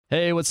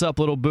Hey, what's up,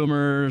 little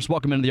boomers?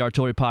 Welcome into the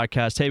Artillery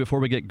Podcast. Hey,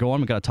 before we get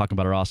going, we got to talk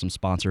about our awesome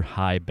sponsor,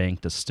 High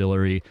Bank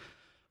Distillery.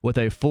 With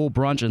a full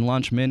brunch and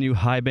lunch menu,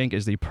 High Bank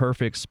is the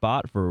perfect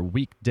spot for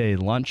weekday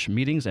lunch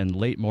meetings and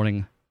late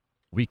morning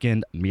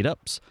weekend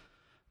meetups.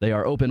 They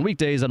are open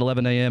weekdays at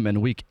 11 a.m.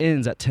 and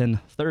weekends at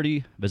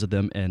 10:30. Visit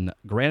them in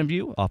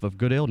Grandview off of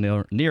Goodale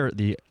near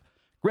the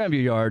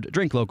Grandview Yard.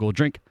 Drink local,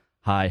 drink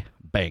High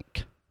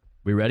Bank.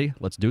 We ready?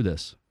 Let's do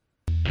this.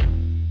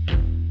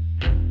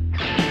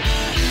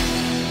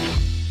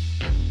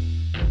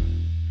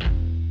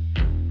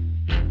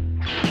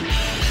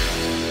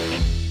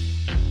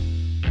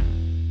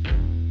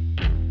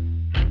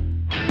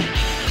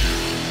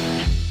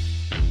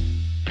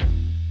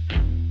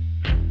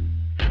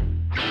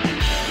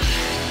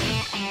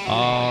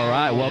 All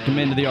right, welcome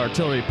into the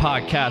Artillery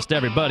Podcast,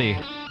 everybody.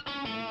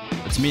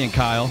 It's me and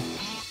Kyle.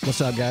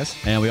 What's up, guys?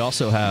 And we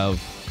also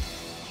have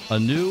a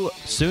new,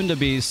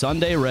 soon-to-be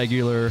Sunday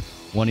regular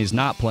when he's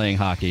not playing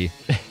hockey,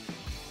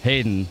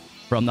 Hayden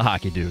from the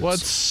Hockey Dudes.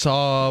 What's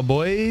up,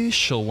 boy?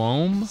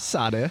 Shalom.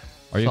 Sade.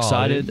 Are you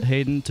excited,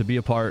 Hayden, to be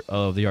a part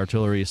of the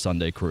Artillery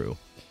Sunday crew?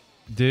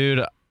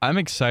 Dude, I'm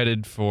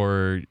excited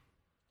for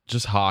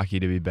just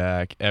hockey to be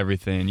back,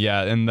 everything.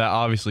 Yeah, and that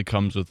obviously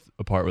comes with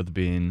a part with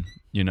being,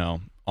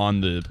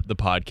 on the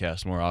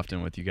podcast more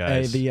often with you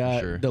guys. Hey,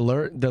 sure.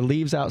 the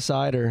leaves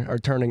outside are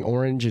turning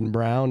orange and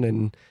brown,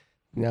 and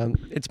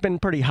it's been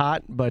pretty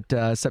hot,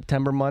 but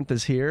September month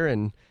is here,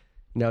 and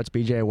it's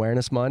BJ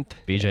Awareness Month.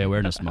 BJ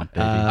Awareness Month,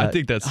 baby. I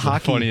think that's the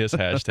funniest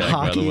hashtag,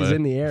 Hockey by the way. is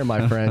in the air,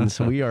 my friends.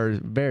 We are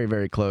very,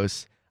 very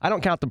close. I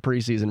don't count the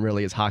preseason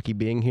really as hockey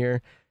being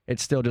here.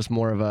 It's still just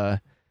more of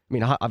a.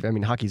 I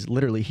mean, hockey's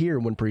literally here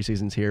when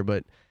preseason's here,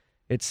 but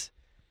it's.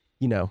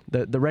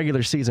 The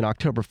regular season,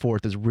 October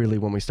 4th, is really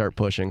when we start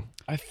pushing.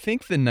 I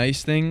think the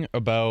nice thing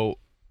about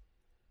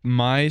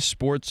my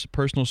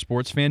personal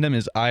sports fandom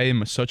is I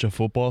am such a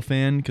football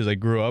fan because I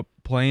grew up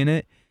playing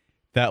it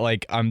that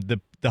I'm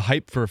the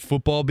hype for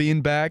football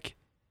being back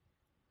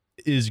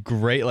is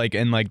great.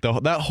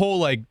 That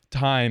whole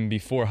time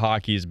before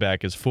hockey is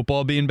back is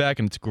football being back,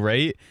 and it's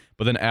great.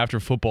 But then after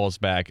football's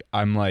back,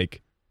 I'm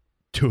like,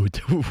 dude,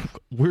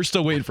 we're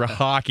still waiting for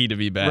hockey to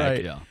be back.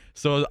 Right. Yeah.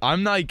 So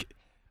I'm like.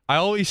 I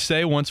always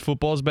say once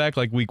football's back,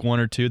 like week 1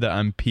 or 2, that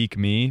I'm peak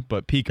me,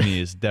 but peak me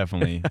is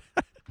definitely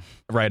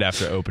right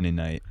after opening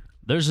night.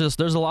 There's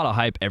a lot of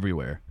hype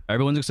everywhere.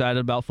 Everyone's excited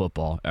about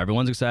football.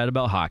 Everyone's excited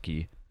about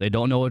hockey. They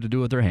don't know what to do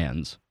with their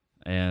hands,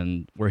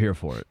 and we're here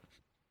for it.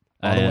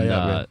 All the way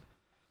up, man.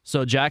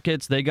 So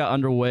Jackets, they got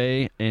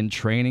underway in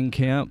training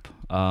camp.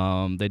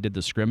 They did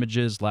the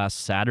scrimmages this past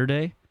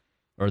Saturday,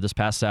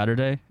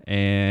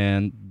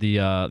 and the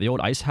old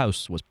ice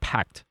house was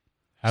packed.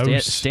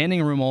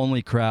 Standing room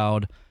only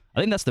crowd. I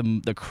think that's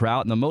the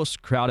crowd, the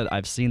most crowded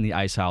I've seen the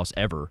ice house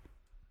ever.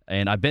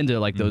 And I've been to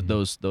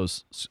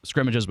those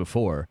scrimmages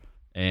before,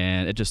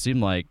 and it just seemed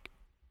like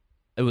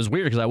it was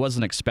weird because I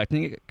wasn't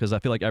expecting it because I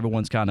feel like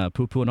everyone's kind of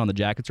poo-pooing on the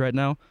Jackets right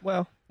now.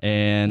 Well,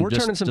 and we're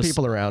turning some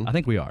people around. I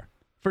think we are.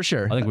 For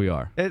sure. I think we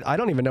are. I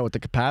don't even know what the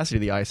capacity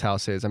of the ice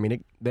house is. I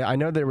mean, I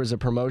know there was a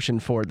promotion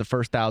for the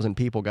first 1,000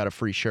 people got a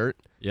free shirt.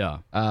 Yeah.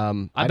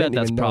 I bet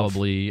that's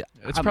probably...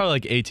 It's probably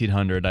like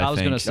 1,800, I think. I was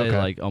going to say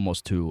Okay.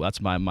 almost 2.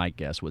 That's my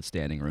guess with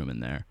standing room in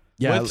there.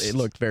 Yeah, it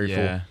looked very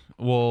full.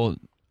 Well,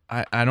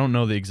 I don't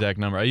know the exact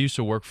number. I used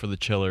to work for the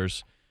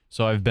Chillers,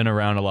 so I've been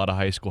around a lot of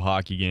high school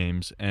hockey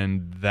games.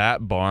 And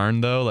that barn,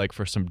 though,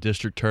 for some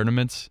district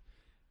tournaments,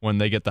 when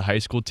they get the high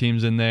school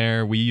teams in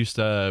there, we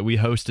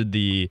hosted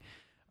the...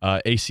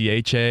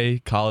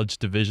 ACHA college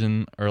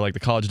division, or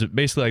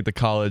basically the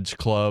college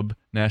club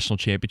national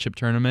championship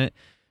tournament.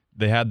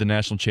 They had the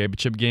national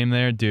championship game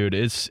there. Dude,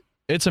 it's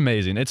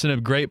amazing. It's in a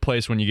great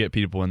place when you get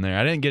people in there.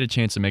 I didn't get a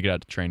chance to make it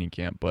out to training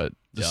camp, but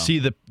to see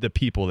the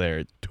people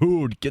there,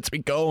 dude, gets me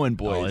going,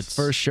 boys. it's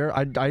For sure.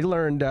 I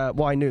learned,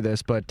 I knew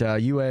this, but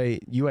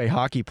UA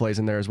hockey plays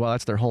in there as well.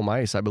 That's their home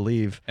ice, I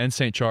believe. And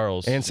St.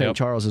 Charles. And St. Yep.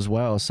 Charles as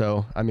well.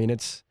 So, I mean,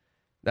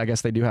 I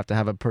guess they do have to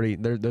have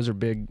those are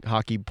big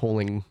hockey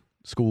pulling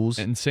schools.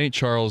 And St.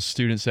 Charles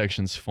student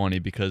section's funny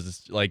because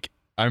it's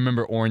I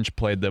remember Orange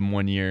played them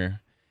one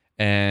year,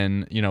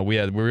 and we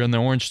were in the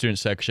Orange student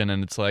section,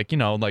 and it's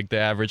the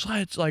average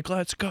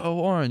let's go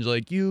Orange,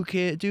 you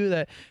can't do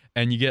that,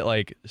 and you get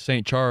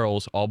St.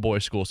 Charles all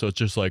boys school, so it's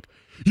just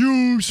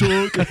you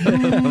suck,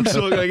 you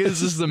suck. It's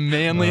just the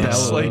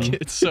manliest.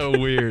 It's so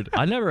weird.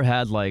 I never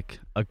had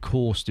a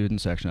cool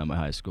student section at my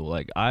high school.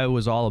 I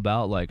was all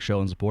about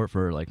showing support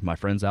for my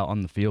friends out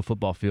on the field,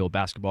 football field,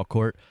 basketball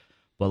court,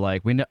 but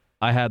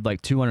I had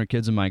 200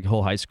 kids in my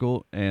whole high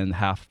school, and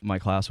half my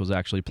class was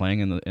actually playing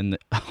in the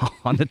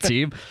on the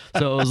team.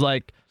 So it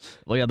was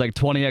we had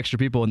 20 extra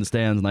people in the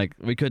stands, and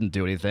we couldn't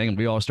do anything, and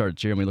we all started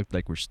cheering. We looked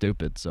like we're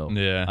stupid. So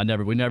yeah,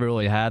 we never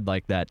really had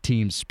that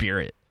team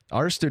spirit.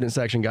 Our student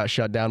section got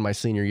shut down my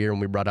senior year when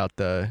we brought out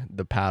the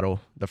paddle,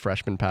 the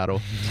freshman paddle.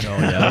 Oh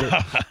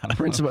yeah.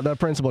 The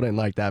principal didn't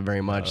like that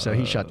very much, so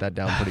he shut that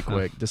down pretty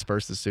quick,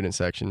 dispersed the student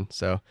section.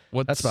 So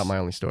that's about my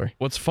only story.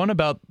 What's fun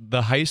about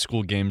the high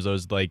school games, though,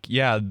 is like,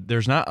 yeah,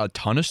 there's not a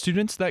ton of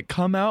students that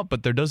come out,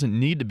 but there doesn't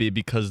need to be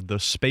because the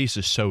space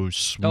is so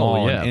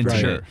small yeah, and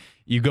intimate. right.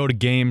 You go to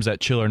games at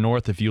Chiller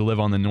North if you live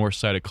on the north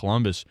side of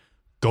Columbus,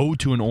 go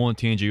to an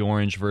Olentangy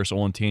Orange versus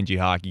Olentangy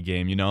hockey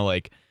game,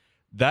 like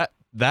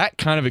that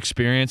kind of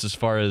experience as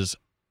far as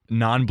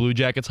non-Blue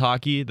Jackets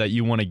hockey that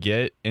you want to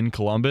get in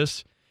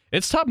Columbus,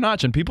 it's top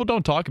notch and people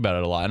don't talk about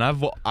it a lot.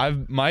 And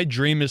I've my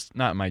dream is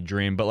not my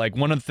dream, but like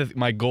one of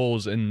my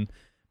goals in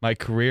my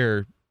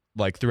career,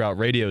 like throughout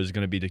radio, is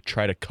going to be to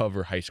try to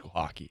cover high school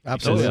hockey.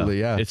 Absolutely,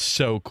 yeah. It's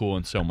so cool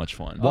and so much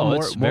fun. Well,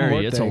 it's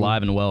thing.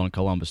 alive and well in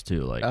Columbus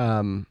too. Like,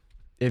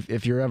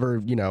 if you're ever,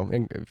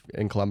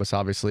 in Columbus,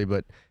 obviously,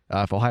 but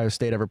if Ohio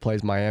State ever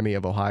plays Miami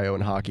of Ohio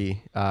in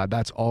hockey,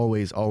 that's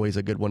always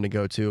a good one to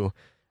go to.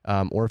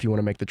 Or if you want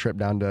to make the trip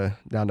down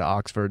to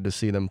Oxford to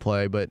see them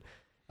play, but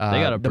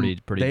they got a pretty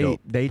dope.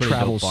 They pretty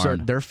travel dope so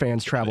barn. their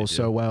fans travel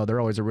so well. They're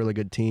always a really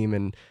good team,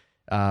 and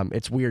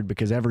it's weird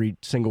because every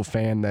single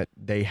fan that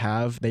they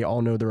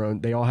all know their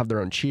own. They all have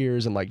their own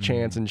cheers and like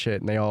chants and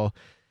shit, and they all.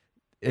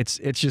 It's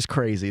just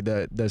crazy.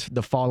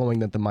 The following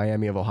that the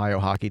Miami of Ohio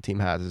hockey team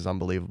has is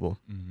unbelievable.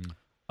 Mm-hmm.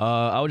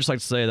 I would just like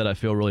to say that I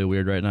feel really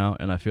weird right now,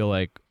 and I feel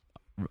like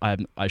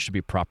I should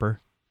be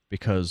proper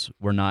because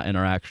we're not in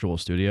our actual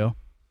studio.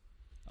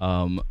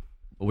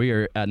 We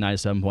are at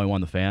 97.1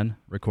 The Fan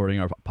recording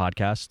our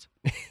podcast.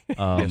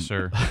 Yes,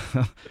 sir.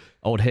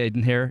 Old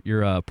Hayden here.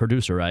 You're a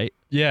producer, right?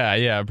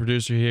 Yeah,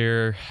 producer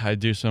here. I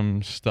do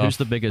some stuff. Who's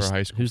the biggest? For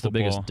high school Who's the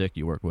football. biggest dick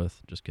you work with?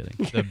 Just kidding.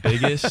 The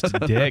biggest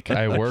dick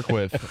I work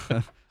with.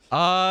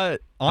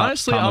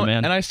 Honestly, Common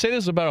man. and I say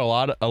this about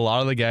a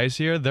lot of the guys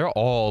here. They're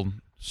all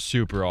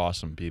super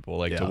awesome people.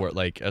 Like to Yeah. work.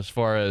 Like as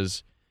far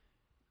as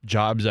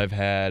jobs I've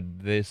had,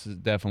 this is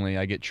definitely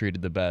I get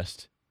treated the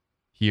best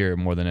here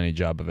more than any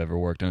job I've ever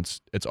worked, and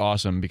it's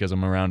awesome because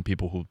I'm around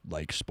people who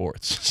like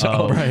sports. So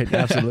Oh, Right,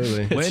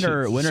 absolutely. When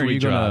are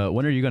sweet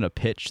you gonna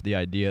pitch the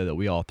idea that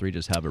we all three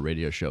just have a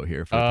radio show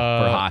here for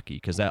hockey?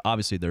 Because that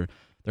obviously they're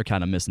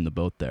kind of missing the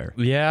boat there.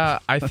 Yeah,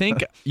 I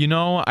think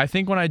I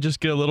think when I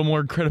just get a little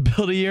more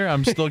credibility here,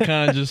 I'm still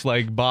kind of just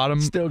like bottom.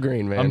 Still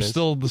green, man. I'm It's-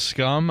 still the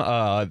scum.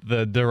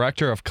 The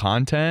director of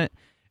content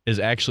is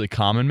actually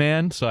Common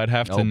Man, so I'd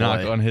have to Oh,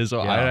 knock boy. on his.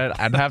 Yeah.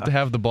 I'd have to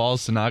have the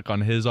balls to knock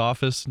on his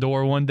office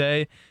door one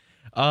day.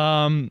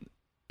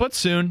 But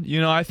soon,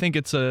 I think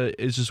it's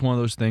just one of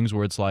those things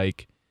where it's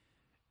like,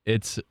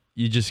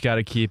 you just got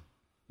to keep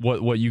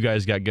what you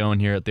guys got going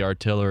here at the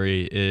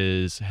Artillery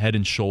is head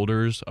and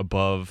shoulders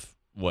above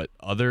what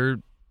other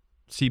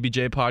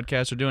CBJ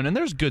podcasts are doing, and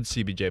there's good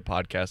CBJ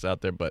podcasts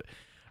out there, but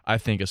I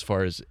think as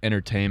far as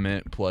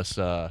entertainment plus,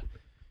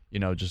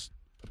 just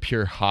a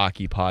pure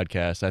hockey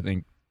podcast, I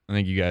think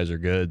you guys are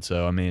good.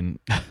 So I mean,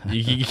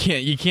 you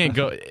can't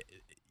go.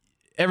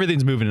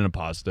 Everything's moving in a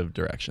positive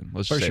direction.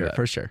 Let's just say that.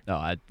 For sure. No,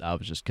 I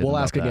was just kidding. We'll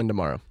about ask that. again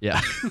tomorrow.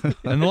 Yeah.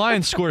 And the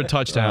Lions scored a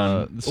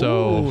touchdown.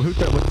 So Ooh,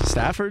 with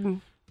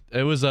Stafford?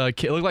 it was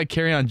it looked like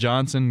Kerryon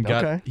Johnson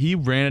he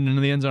ran it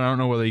into the end zone. I don't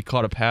know whether he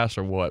caught a pass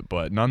or what,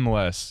 but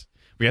nonetheless,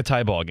 we got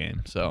tie ball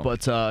game. So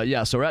But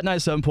yeah, so we're at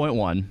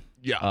 97.1.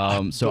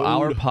 yeah. So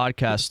our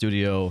podcast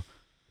studio,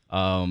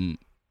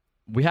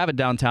 we have it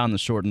downtown in the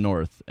short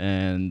north,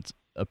 and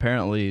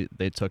apparently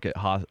they took it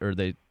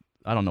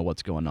I don't know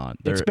what's going on.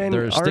 They're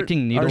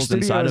sticking needles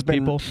inside of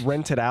people. Been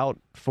rented out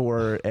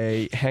for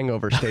a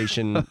hangover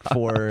station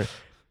for.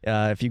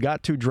 If you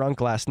got too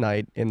drunk last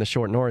night in the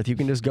short north, you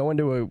can just go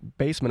into a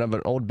basement of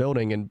an old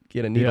building and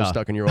get a needle Yeah.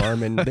 stuck in your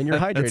arm, and then you're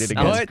hydrated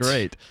again. That's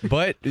great.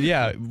 But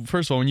yeah,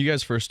 first of all, when you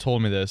guys first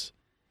told me this,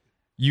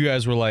 you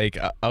guys were like,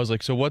 I was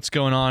like, so what's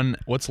going on?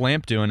 What's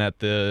Lamp doing at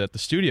the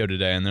studio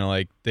today? And they're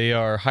like, they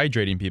are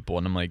hydrating people,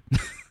 and I'm like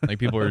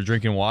people are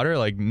drinking water?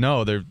 Like,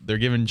 no, they're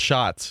giving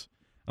shots.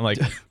 I'm like.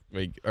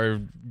 Wait, are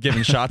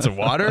giving shots of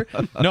water?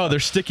 No, they're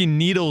sticking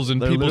needles in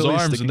They're people's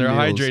literally arms and they're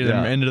sticking needles, hydrating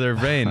them yeah. into their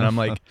vein. And I'm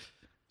like,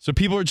 so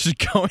people are just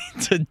going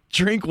to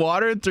drink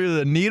water through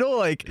the needle?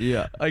 Like,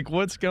 Yeah. like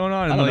what's going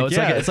on? I And don't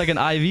know. like, It's like an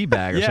IV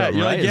bag or Yeah, something,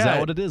 you're right? like, Is yeah. that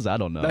what it is? I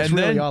don't know. That's And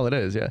really then- all it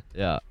is, yeah.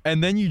 Yeah.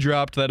 And then you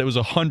dropped that it was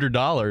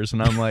 $100,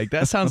 and I'm like,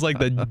 that sounds like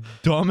the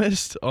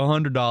dumbest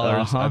 $100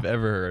 Uh-huh. I've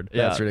ever heard.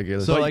 Yeah. That's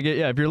ridiculous. So But-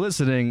 if you're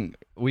listening,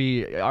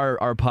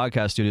 our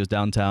podcast studios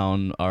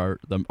downtown, our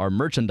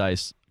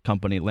merchandise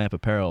company, Lamp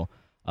Apparel,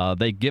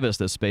 they give us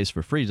this space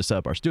for free to set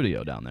up our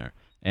studio down there,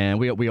 and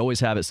we always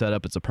have it set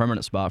up. It's a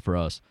permanent spot for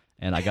us.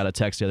 And I got a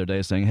text the other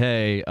day saying,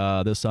 "Hey,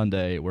 this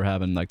Sunday we're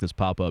having like this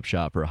pop-up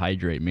shop for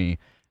Hydrate Me.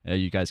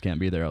 You guys can't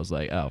be there." I was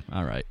like, "Oh,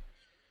 all right."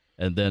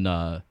 And then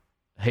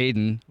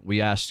Hayden,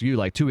 we asked you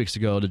like 2 weeks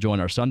ago to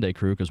join our Sunday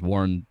crew because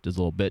Warren is a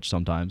little bitch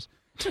sometimes.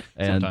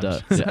 And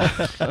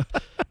yeah.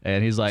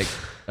 And he's like,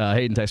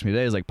 Hayden texted me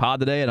today. He's like, pod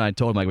today, and I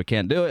told him like we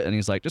can't do it, and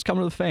he's like, just come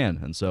to the Fan.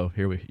 And so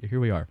here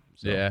we are.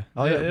 So, Yeah.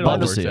 Oh, yeah. It Love all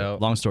to works see it.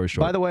 out. Long story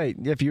short. By the way,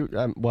 if you,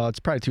 well, it's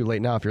probably too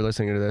late now if you're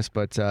listening to this,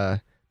 but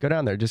Go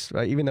down there. Just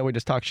even though we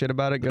just talk shit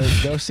about it,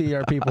 go see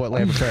our people at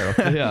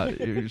Lambertero.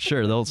 Yeah,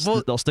 sure.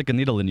 They'll stick a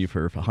needle in you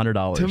for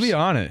 $100. To be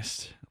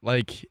honest,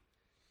 like,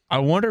 I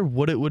wonder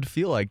what it would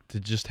feel like to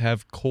just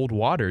have cold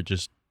water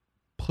just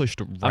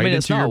pushed right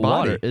it's into not your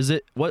body. water. Is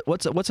it?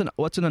 What's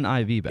in an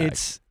IV bag?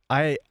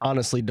 I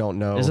honestly don't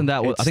know. Isn't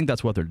that what I think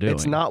that's what they're doing?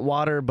 It's not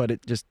water, but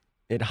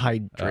it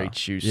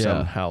hydrates you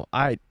somehow.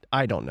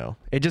 I don't know.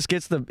 It just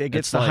gets the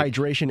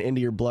hydration into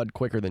your blood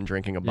quicker than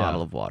drinking a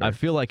bottle of water. I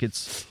feel like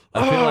it's.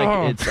 I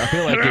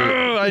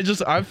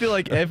feel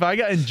like if I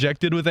got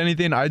injected with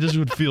anything, I just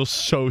would feel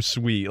so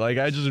sweet. Like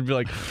I just would be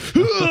like,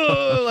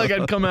 like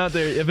I'd come out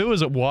there. If it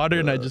was water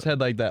and I just had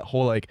like that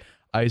whole like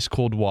ice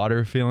cold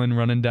water feeling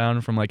running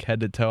down from like head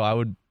to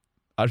toe,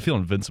 I'd feel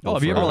invincible.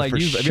 Have you ever have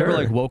you ever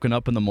like woken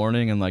up in the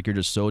morning and like you're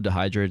just so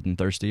dehydrated and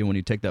thirsty, and when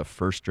you take that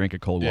first drink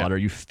of cold water,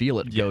 you feel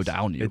it go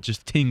down you. It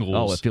just tingles.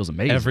 Oh, it feels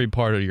amazing. Every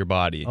part of your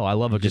body. Oh, I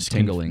love a good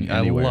tingling.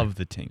 I love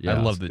the ting. Yeah.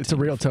 I love the. It's a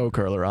real toe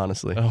curler,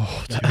 honestly.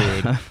 Oh,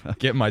 dude,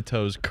 get my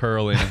toes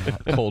curling in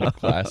a cold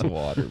glass of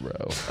water,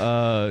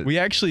 bro. We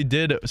actually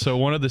did. So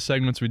one of the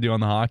segments we do on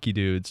the Hockey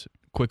Dudes.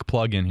 Quick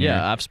plug in here.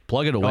 Yeah,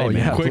 plug it away, Oh,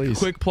 man. yeah.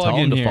 Quick plug Tell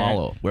in them to here.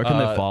 follow. Where can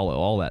they follow?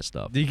 All that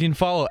stuff. You can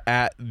follow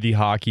at the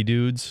Hockey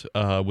Dudes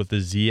with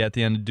the Z at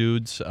the end of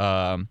dudes.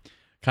 Kind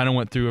of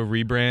went through a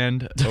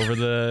rebrand over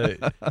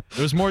the. It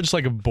was more just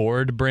like a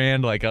bored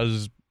brand. Like I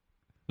was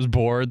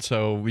bored,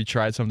 so we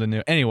tried something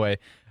new. Anyway,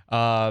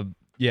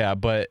 yeah.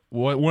 But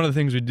one of the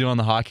things we do on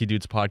the Hockey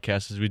Dudes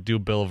podcast is we do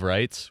Bill of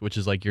Rights, which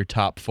is like your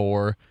top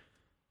 4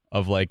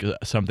 of like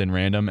something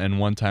random. And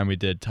one time we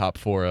did top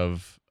 4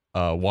 of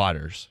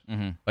waters,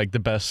 like the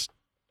best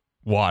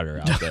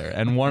water out there.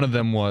 And one of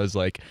them was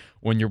like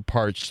when you're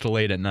parched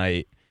late at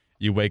night,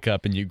 you wake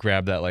up and you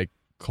grab that like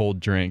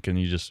cold drink and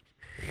you just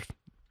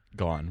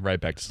gone right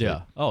back to sleep.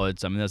 Yeah. Oh,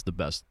 that's the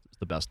best. It's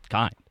the best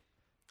kind.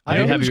 Have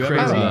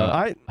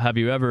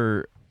you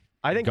ever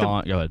I think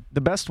gone? Go ahead.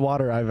 the best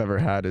water I've ever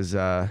had is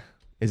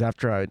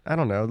after I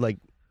don't know, like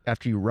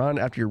after you're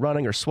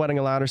running or sweating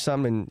a lot or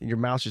something, and your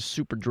mouth's just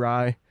super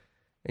dry,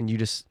 and you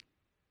just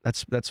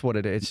that's what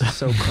it is. It's just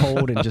so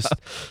cold and just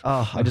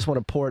I just want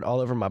to pour it all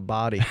over my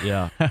body.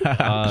 Yeah.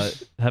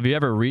 Have you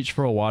ever reached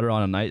for a water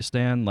on a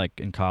nightstand, like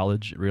in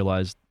college,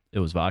 realized it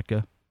was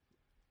vodka?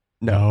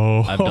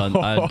 No,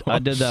 I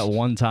did that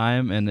one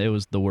time, and it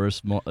was the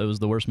worst. It was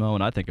the worst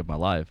moment I think of my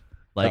life.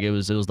 Like it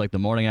was like the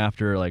morning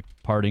after like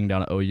partying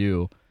down at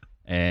OU,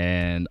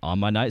 and on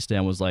my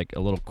nightstand was like a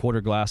little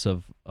quarter glass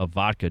of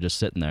vodka just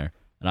sitting there,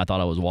 and I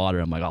thought it was water.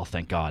 I'm like, oh,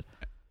 thank God,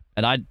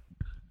 and I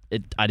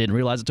didn't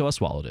realize it until I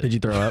swallowed it. Did you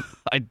throw up?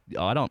 I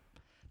didn't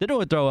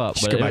really throw up,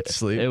 Just but go back to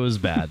sleep. It was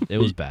bad. It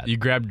was bad. You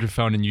grabbed your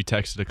phone and you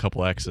texted a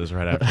couple exes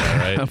right after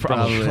that, right?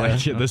 Probably.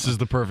 Like, this is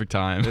the perfect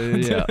time.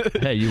 Yeah.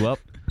 Hey, you up?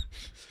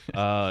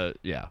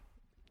 Yeah.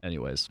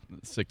 Anyways.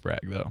 Sick brag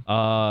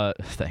though.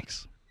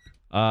 Thanks.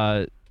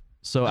 So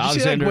Did you see,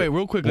 Alexander, like, wait,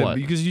 real quickly, what?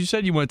 because you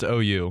said you went to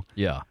OU,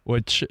 Yeah.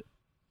 which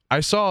I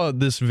saw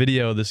this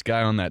video, this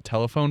guy on that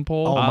telephone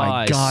pole. Oh my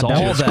I God, saw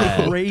that was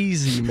that.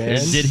 crazy, man.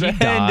 Did he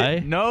die?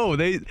 No,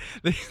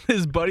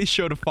 his buddy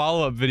showed a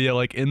follow-up video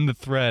like in the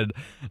thread,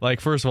 like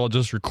first of all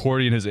just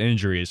recording his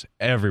injuries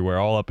everywhere,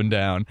 all up and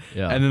down,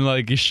 Yeah. and then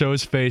like he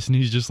shows his face and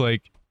he's just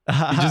like,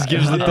 he just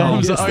gives the Yeah,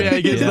 thumbs he up. gives Oh yeah,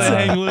 he gives the- the yeah.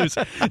 hang loose.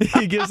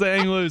 He gives the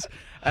hang loose,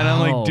 and I'm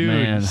like, Oh, dude,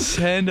 man.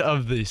 send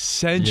of the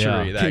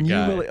century. Yeah. That Can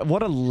guy. you really,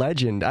 what a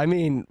legend. I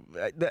mean,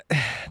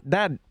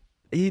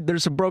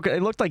 there's some broken,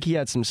 it looked like he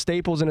had some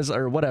staples in his,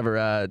 or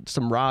whatever,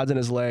 some rods in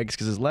his legs,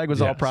 because his leg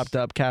was all Yes. propped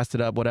up,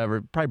 casted up,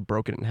 whatever, probably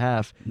broken in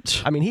half.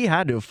 I mean, he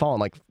had to have fallen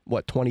like,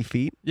 what, 20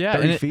 feet? Yeah,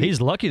 30 and it- feet? He's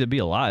lucky to be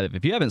alive.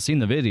 If you haven't seen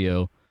the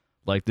video,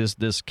 like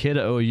this kid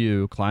at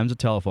OU climbs a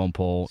telephone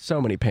pole, So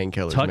many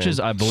painkillers, touches,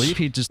 man. I believe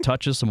he just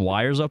touches some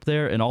wires up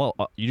there, and all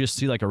you just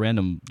see like a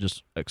random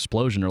just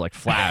explosion or like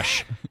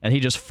flash, and he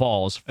just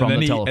falls from and then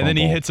the he telephone and then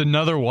he pole. hits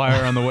another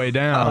wire on the way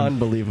down.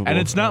 Unbelievable. And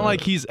it's not like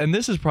he's, and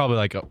this is probably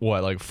like a,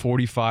 what, like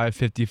 45,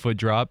 50 foot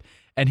drop.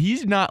 And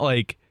he's not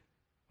like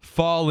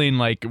falling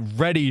like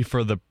ready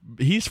for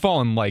he's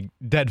falling like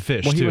dead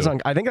fish Well, he too. was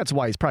on, I think that's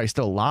why he's probably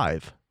still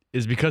alive.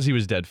 Is because he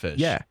was dead fish.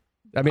 Yeah.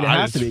 I mean, it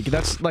I has to was- be.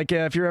 That's like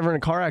if you're ever in a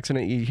car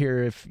accident, you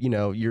hear if,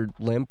 you're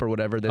limp or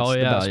whatever, that's Oh, the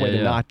yeah, best way yeah, to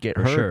yeah, not get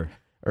for hurt sure.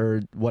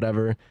 or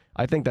whatever.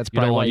 I think that's You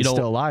don't probably why want he's you still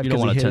don't alive. you don't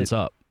 'cause want he to hit tense it.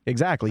 up.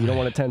 Exactly. You don't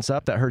want to tense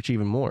up. That hurts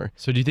even more.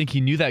 So do you think he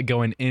knew that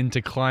going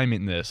into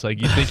climbing this?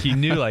 Like, you think he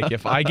knew, like,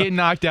 if I get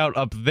knocked out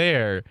up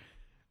there,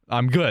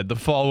 I'm good. The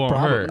fall won't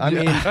hurt. I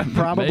mean,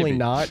 probably Maybe.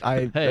 not.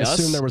 I Hey,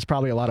 assume us- there was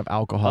probably a lot of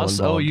alcohol Us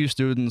involved. OU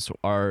students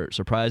are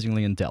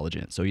surprisingly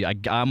intelligent, so yeah,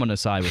 I'm gonna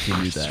side with you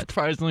that.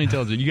 Surprisingly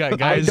intelligent. You got I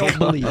guys. don't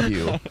believe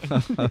you.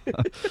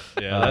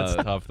 Yeah, that's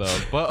tough though.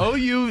 But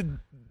OU,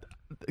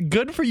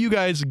 good for you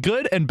guys.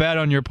 Good and bad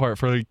on your part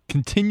for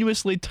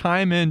continuously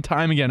time in,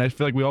 time again. I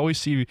feel like we always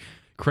see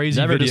crazy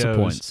Never videos.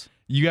 disappoints.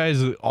 You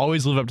guys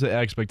always live up to the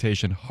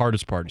expectation.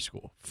 Hardest party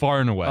school, far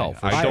and away. Oh,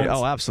 for I sure. don't.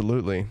 Oh,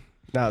 absolutely.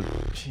 Now,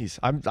 jeez,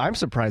 I'm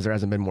surprised there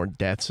hasn't been more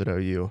deaths at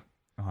OU.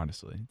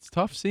 honestly. It's a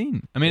tough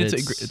scene. I mean,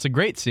 it's a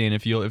great scene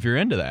if you're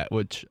into that,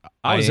 which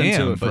I was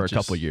into am, it for but a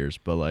couple years,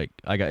 but like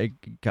it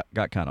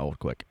got kind of old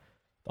quick.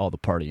 All the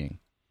partying.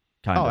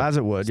 Kind Oh, of, as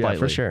it would, yeah, for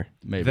slightly, sure.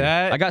 Maybe.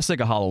 That- I got sick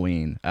of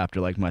Halloween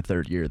after like my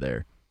 3rd year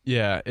there.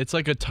 Yeah, it's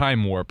like a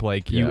time warp.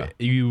 Like Yeah.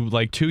 you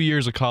like 2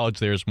 years of college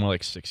there is more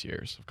like 6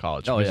 years of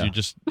college. Oh,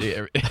 because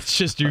yeah. it's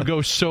just you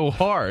go so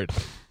hard.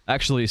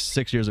 Actually,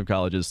 6 years of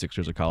college is 6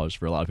 years of college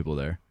for a lot of people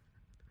there.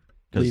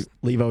 Because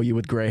Leave OU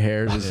with gray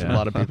hairs, as a Yeah.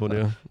 lot of people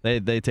do.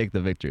 they take the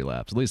victory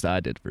laps. At least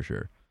I did for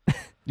sure.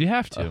 You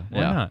have to. Why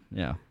yeah, not?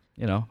 Yeah.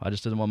 You know, I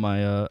just didn't want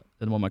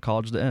my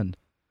college to end.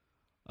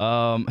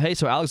 Hey,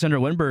 so Alexander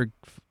Winberg,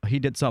 he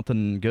did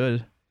something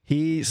good.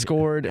 He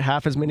scored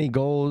half as many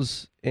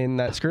goals in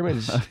that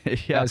scrimmage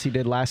Yeah. as he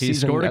did last He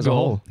season scored a as a goal.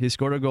 whole. He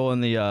scored a goal in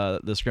the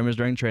scrimmage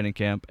during training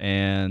camp,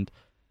 and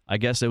I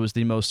guess it was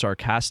the most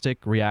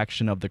sarcastic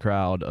reaction of the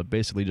crowd of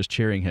basically just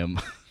cheering him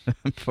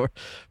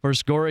for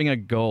scoring a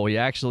goal. He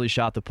actually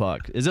shot the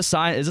puck. Is this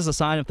a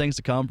sign of things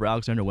to come for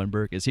Alexander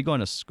Winberg? Is he going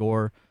to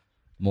score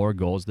more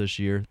goals this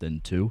year than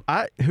 2?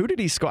 Who did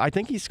he score? I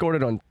think he scored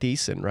it on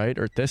Thiessen, right?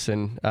 Or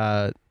Thyssen.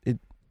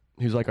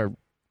 Who's like our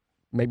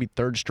maybe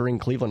 3rd string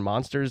Cleveland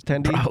Monsters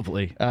attendee.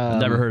 Probably.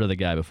 Never heard of the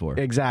guy before.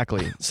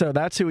 Exactly. So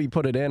that's who he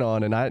put it in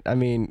on, and I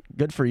mean,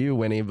 good for you,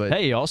 Winnie. But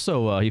Hey,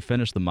 also he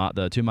finished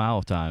the 2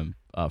 mile time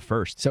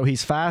first. so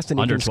he's fast and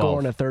he Under can score 12.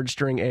 on a 3rd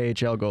string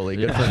AHL goalie.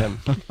 Good for him.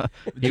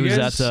 He You was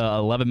guys- at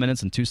 11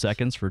 minutes and 2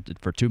 seconds for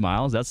 2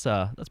 miles. That's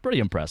pretty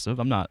impressive.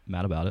 I'm not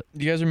mad about it.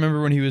 Do you guys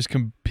remember when he was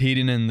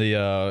competing in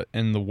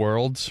the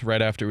Worlds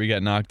right after we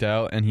got knocked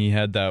out, and he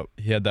had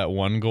that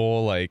one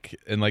goal like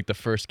in like the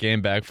first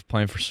game back for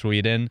playing for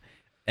Sweden,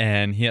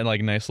 and he had like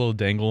a nice little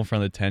dangle in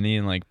front of the tenny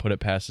and like put it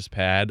past his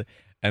pad,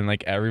 and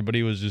like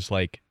everybody was just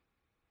like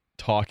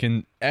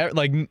talking.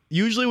 Like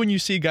usually when you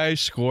see guys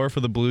score for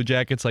the Blue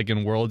Jackets like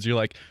in Worlds, you're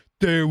like,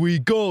 there we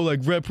go,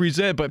 like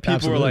represent. But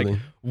people were Absolutely.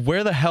 like,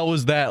 where the hell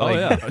was that? Oh,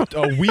 Like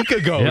yeah. a week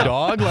ago, Yeah.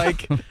 dog.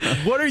 Like,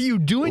 what are you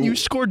doing? You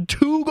scored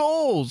 2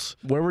 goals.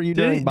 Where were you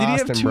Did during he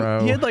Boston, have 2?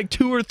 bro? He had like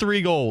 2 or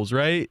 3 goals,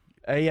 right?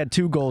 He had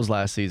 2 goals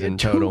last He season had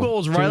 2 total.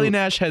 goals. Two- Riley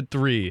Nash had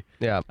 3.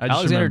 Yeah. I just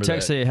Alexander remember that.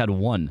 Texier had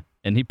 1,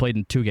 and he played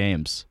in 2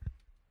 games.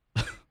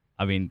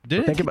 I mean,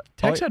 Didn't Think about-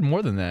 Tex had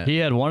more than that? he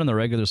had 1 in the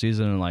regular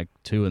season and like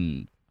 2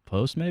 in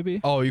post, maybe.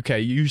 Oh,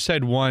 okay. You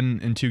said 1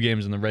 in 2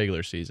 games in the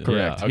regular season.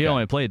 Yeah, Okay. He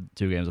only played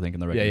 2 games, I think,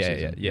 in the regular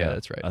season. yeah,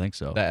 that's right. I think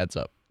so. That adds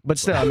up. But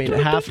still, I mean,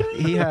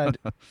 he had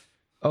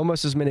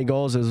almost as many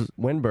goals as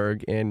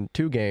Winberg in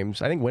 2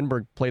 games. I think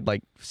Winberg played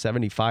like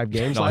 75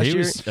 games No, last he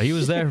year. he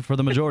was there for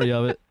the majority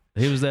of it.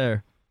 He was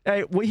there.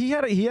 Hey, well, he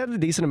had a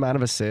decent amount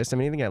of assists. I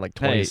mean, I think he had like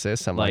 20 Hey,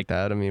 assists, something like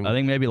that. I mean, I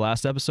think maybe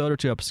last episode or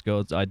 2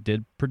 episodes, I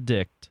did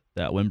predict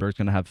that Winberg's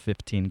going to have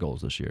 15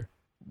 goals this year.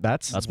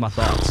 that's That's my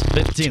thoughts.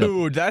 15.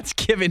 Dude, that's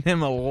giving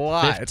him a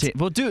lot. 15.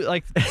 Well, dude,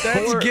 like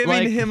That's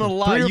giving him a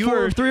lot.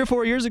 3 or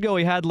 4 years ago,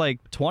 he had like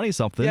 20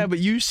 something. Yeah, but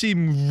you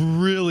seem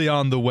really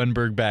on the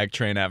Wenberg back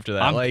train after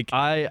that.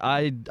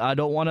 I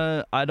don't want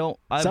to. I don't.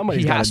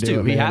 Somebody's he gotta has do to.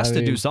 it, He man. has I to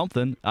do mean-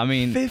 something. I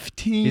mean,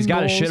 15. he's got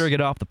to goals. shit or get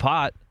off the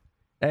pot.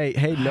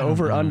 hey, no,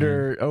 over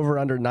under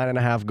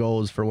 9.5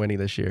 goals for Winnie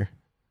this year.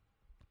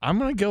 I'm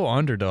gonna go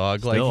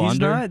underdog. Like Still he's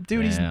under? not,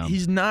 dude. Damn.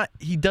 He's not.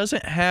 He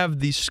doesn't have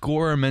the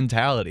scorer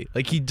mentality.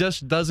 Like he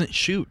just doesn't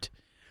shoot.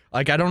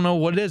 Like I don't know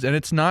what it is, and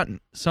it's not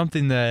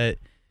something that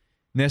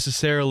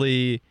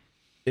necessarily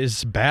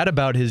is bad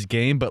about his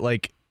game, but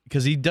like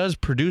because he does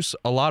produce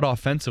a lot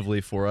offensively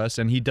for us,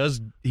 and he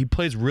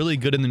plays really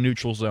good in the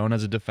neutral zone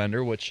as a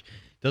defender, which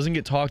doesn't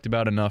get talked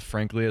about enough,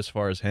 frankly, as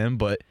far as him.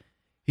 But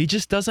he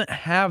just doesn't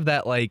have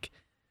that like.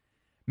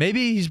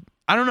 Maybe he's.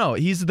 I don't know.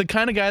 He's the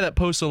kind of guy that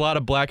posts a lot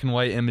of black and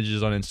white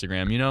images on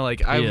Instagram. You know,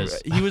 like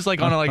he was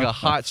like on a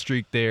hot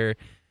streak there.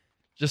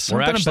 Just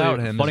We're something actually, about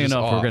him. funny is just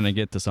enough, we're off. going to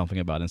get to something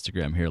about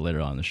Instagram here later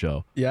on in the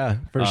show. Yeah,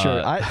 for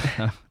sure.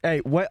 Hey,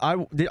 what I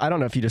don't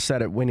know if you just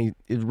said it. Winnie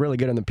is really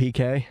good on the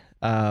PK.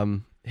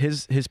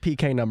 His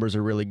PK numbers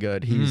are really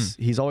good.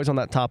 He's always on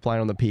that top line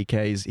on the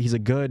PKs. He's a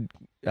good.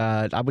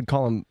 I would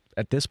call him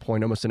at this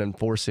point almost an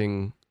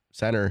enforcing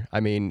center. I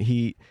mean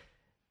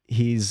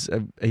he's a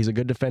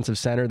good defensive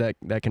center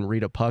that can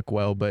read a puck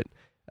well, but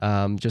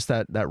just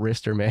that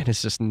wrister, man,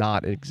 is just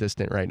not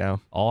existent right now.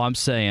 All I'm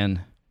saying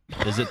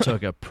is it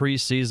took a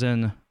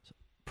preseason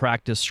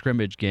practice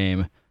scrimmage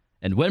game,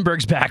 and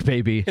Winberg's back,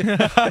 baby.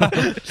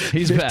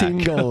 He's 15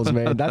 back. goals,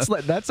 man.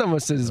 That's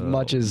almost as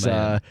much as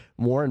man.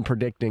 Warren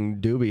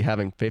predicting Doobie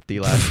having 50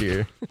 last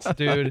year.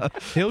 Dude,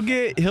 he'll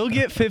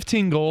get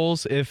 15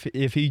 goals if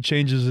he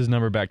changes his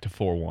number back to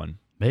 4-1.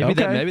 Maybe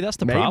Okay. maybe that's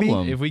the Maybe.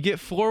 problem. If we get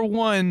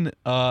 4-1,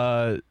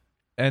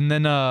 and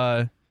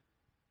then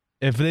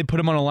if they put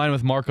him on a line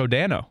with Marco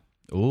Dano.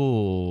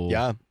 Ooh.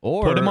 Yeah.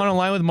 Or Put him on a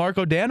line with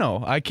Marco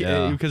Dano.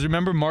 Yeah. Because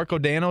remember Marco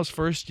Dano's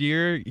first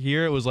year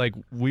here, it was like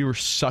we were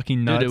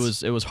sucking nuts.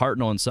 Dude, it was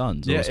Hartnell and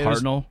Sons. Yeah, it was it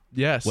was- Hartnell,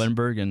 yes.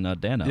 Wenberg, and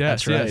Dano.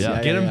 Yes, That's right. yes.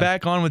 Yeah, Get him yeah.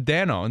 back on with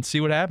Dano and see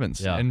what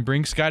happens. Yeah. And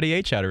bring Scotty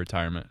H out of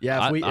retirement. Yeah,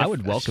 I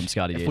would welcome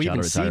Scotty H If we out even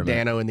of see retirement.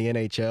 Dano in the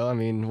NHL, I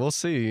mean, we'll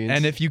see.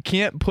 And if you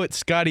can't put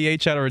Scotty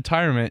H out of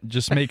retirement,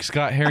 just make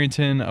Scott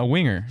Harrington a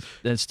winger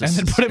It's and just,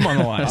 then put him on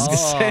the line. Oh,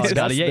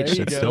 Scotty there H.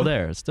 you It's go. still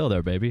there. It's still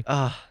there, baby.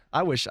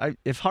 I wish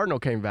if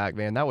Hartnell came back,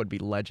 man, that would be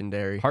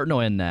legendary.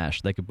 Hartnell and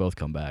Nash, they could both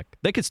come back.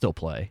 They could still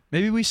play.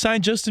 Maybe we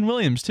sign Justin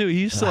Williams too.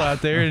 He's still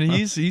out there and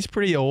he's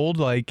pretty old.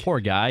 Like Poor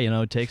guy,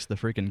 takes the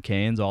freaking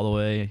Canes all the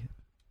way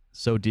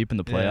so deep in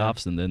the Yeah.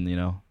 playoffs, and then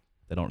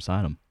they don't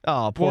sign him.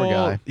 Oh, poor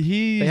well, guy.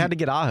 He They had to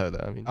get Aho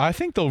though. I mean, I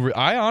think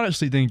I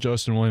honestly think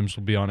Justin Williams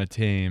will be on a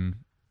team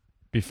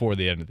before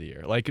the end of the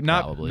year. Like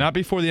Probably. not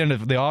before the end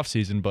of the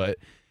offseason, but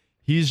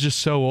he's just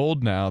so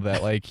old now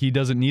that like he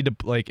doesn't need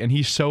to and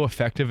he's so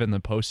effective in the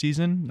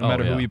postseason, no Oh,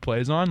 matter yeah. who he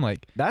plays on.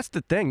 Like that's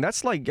the thing.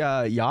 That's like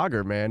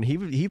Yager, man.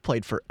 He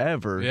played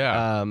forever.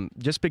 Yeah.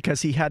 Just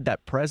because he had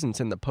that presence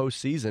in the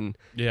postseason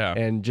yeah.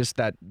 and just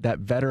that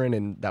veteran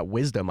and that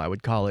wisdom, I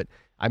would call it.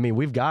 I mean,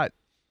 we've got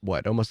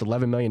almost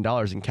 $11 million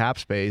in cap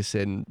space,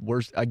 and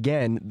we're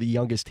again the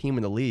youngest team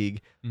in the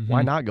league. Mm-hmm.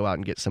 Why not go out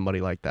and get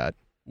somebody like that?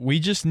 We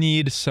just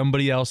need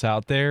somebody else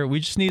out there. We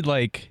just need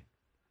like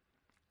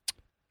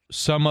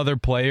some other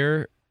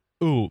player.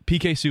 Ooh,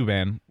 PK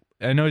Subban.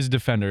 I know he's a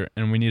defender,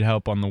 and we need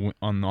help on the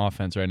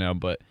offense right now.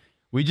 But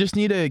we just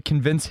need to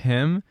convince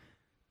him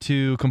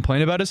to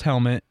complain about his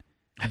helmet,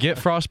 get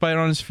frostbite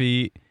on his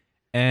feet,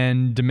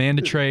 and demand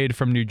a trade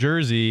from New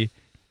Jersey.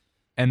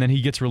 And then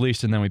he gets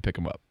released, and then we pick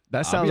him up. That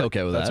I'll sounds be like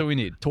okay with That's that. what we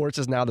need. Torts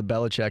is now the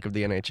Belichick of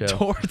the NHL.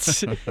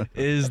 Torts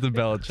is the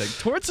Belichick.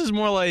 Torts is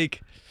more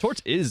like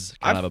Torts is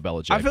kind of a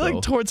Belichick. I feel though.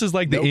 like Torts is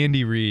like Nope. the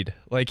Andy Reid.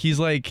 Like he's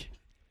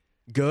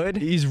Good,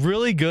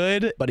 really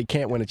good, but he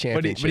can't win a but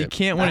championship. he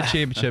can't win a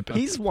championship.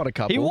 He's won a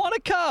couple. He won a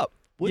cup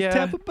with Yeah.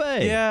 Tampa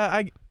Bay. Yeah,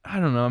 I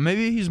don't know.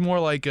 Maybe he's more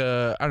like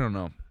I don't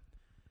know.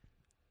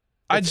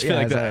 I just feel Yeah,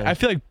 like is that. that- I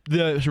feel like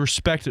the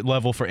respect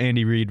level for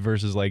Andy Reid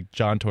versus like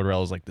John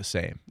Tortorella is like the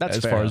same. That's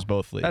as fair. far as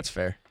both leagues. That's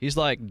fair. He's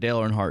like Dale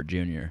Earnhardt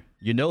Jr.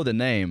 You know the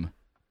name,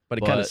 But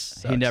it but kind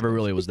of he never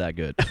really was that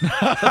good.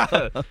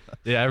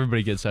 Yeah,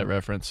 everybody gets that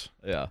reference.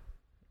 Yeah.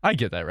 I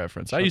get that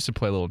reference. I used to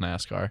play a little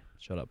NASCAR.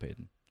 Shut up,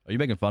 Peyton. Are you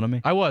making fun of me?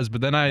 I was,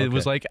 but then I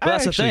was Okay. like, But I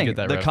that's the actually thing. get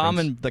that The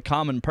reference.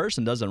 common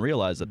person doesn't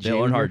realize that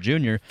Dale Junior? Earnhardt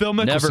Jr. Phil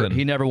Mickelson.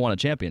 he never won a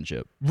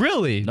championship.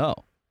 Really? No.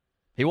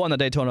 He won the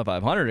Daytona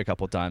 500 a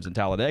couple times in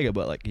Talladega,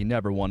 but like he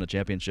never won a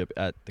championship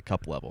at the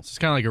cup level. It's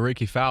kind of like a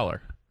Ricky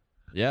Fowler.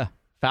 Yeah.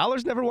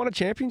 Fowler's never won a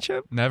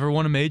championship. Never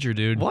won a major,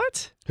 dude.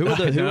 What? Who are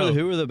I know.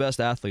 who are the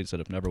best athletes that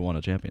have never won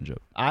a championship?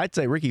 I'd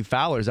say Ricky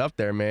Fowler's up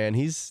there, man.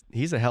 He's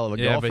a hell of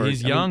a Yeah, golfer. but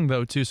he's I mean, young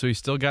though too, so he's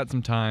still got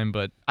some time.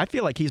 But I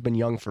feel like he's been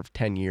young for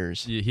 10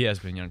 years. he has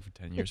been young for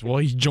 10 years. Well,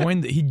 he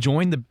joined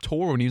the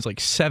tour when he was like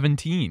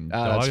 17.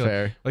 That's dog.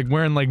 fair. Like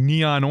wearing like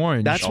neon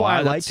orange. That's Oh, why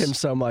I that's- liked him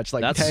so much. Like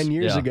that's- 10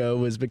 years yeah. ago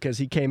was because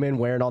he came in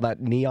wearing all that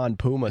neon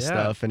Puma Yeah.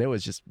 stuff, and it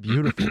was just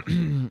beautiful.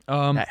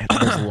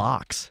 Those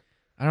locks.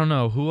 I don't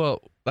know who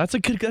else. That's a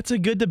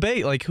good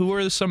debate. Like who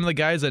are some of the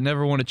guys that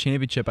never won a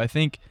championship? I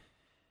think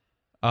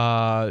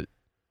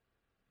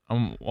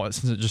I'm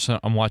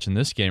watching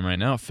this game right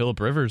now. Phillip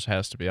Rivers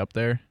has to be up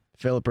there.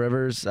 Phillip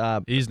Rivers,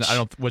 He's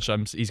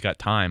got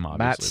time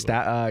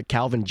obviously.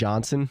 Calvin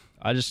Johnson,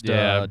 I just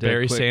Yeah, did a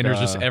Barry quick, Sanders,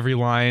 just every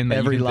line that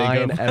every you can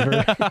line think of.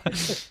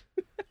 ever.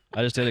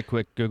 I just did a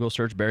quick Google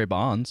search. Barry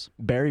Bonds.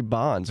 Barry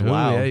Bonds, Ooh,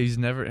 wow. yeah, he's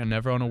never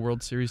on a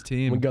World Series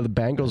team. We go the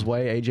Bengals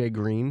way, AJ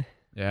Green.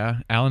 Yeah,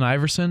 Allen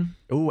Iverson.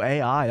 Ooh,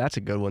 AI, that's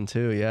a good one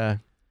too, yeah.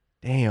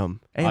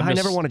 Damn. AI I'm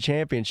just- never won a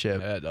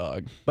championship. Yeah,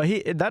 dog. But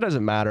that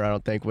doesn't matter, I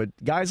don't think. With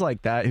guys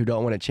like that who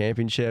don't win a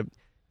championship,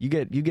 you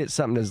get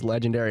something as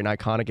legendary and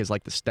iconic as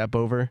like the step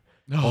over.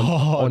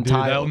 on dude,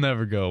 Ty- that'll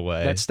never go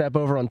away. That step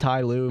over on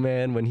Ty Lue,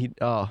 man, when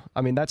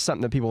that's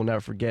something that people will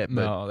never forget,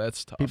 but no,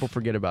 that's tough. people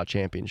forget about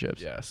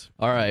championships. Yes.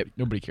 All right,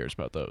 Nobody cares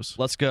about those.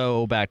 let's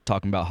go back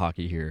talking about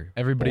hockey here.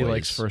 Everybody boys.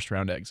 likes first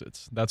round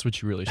exits. That's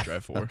what you really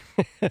strive for.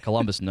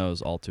 Columbus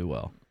knows all too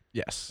well.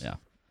 Yes. Yeah.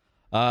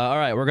 All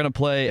right, we're gonna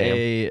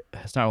play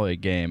It's not really a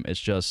game. It's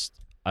just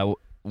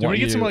Do we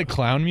get some like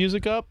clown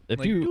music up? if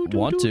Like, you doo, doo,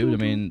 want doo, to. doo, I doo.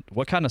 mean,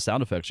 what kind of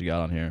sound effects you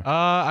got on here?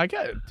 I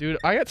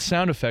got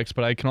sound effects,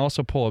 but I can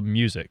also pull up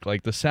music.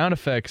 Like the sound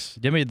effects.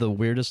 Give me the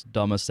weirdest,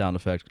 dumbest sound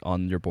effect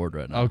on your board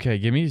right now. Okay,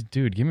 give me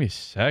a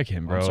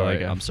second, bro. I'm sorry.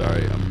 Like, I'm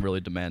sorry. I'm really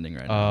demanding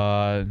right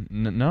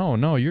now.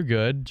 No, you're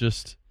good.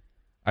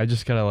 I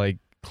just gotta like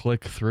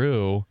click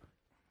through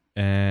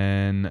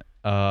and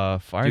find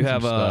Do you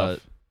have some stuff.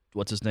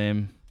 what's his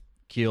name?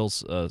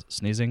 Keels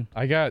sneezing.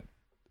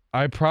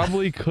 I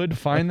probably could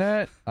find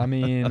that. I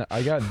mean,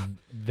 I got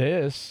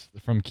this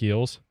from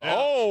Keels.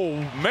 Oh,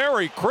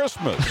 Merry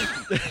Christmas.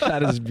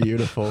 That is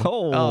beautiful.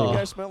 Oh. You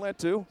guys smell that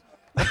too?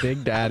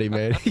 Big Daddy,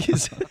 man.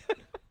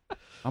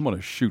 I'm going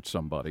to shoot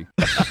somebody.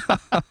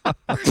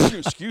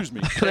 Excuse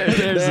me.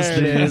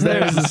 There's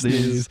the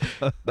sneeze.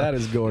 That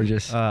is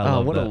gorgeous. I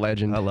love what that. a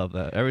legend. I love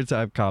that. Every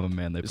time Common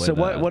Man they play So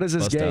that. what is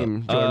this bust out.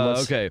 game, Jordan?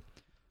 Let's- Okay.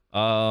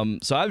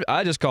 So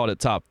I just called it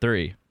top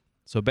 3.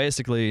 So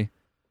basically,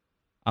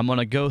 I'm going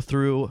to go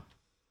through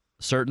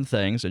certain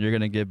things, and you're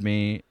going to give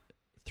me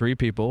 3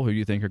 people who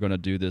you think are going to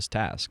do this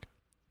task.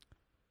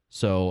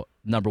 So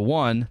number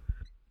 1,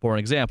 for an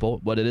example,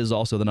 but it is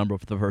also the number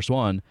for the first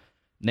one,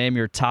 name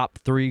your top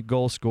 3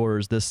 goal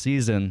scorers this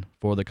season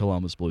for the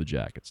Columbus Blue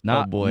Jackets.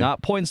 Not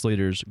points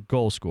leaders,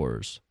 goal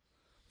scorers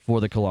for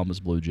the Columbus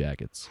Blue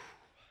Jackets.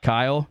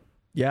 Kyle,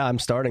 Yeah, I'm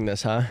starting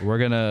this, huh? we're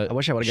gonna. I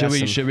wish I would've guessed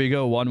some. Should we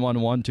go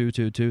 1-1-1,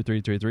 2-2-2,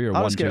 3-3-3, or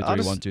I'll 1-2-3,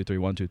 just- 1-2-3,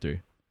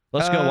 1-2-3?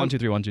 Let's go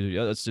 1-2-3, 1-2-3.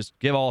 Yeah, let's just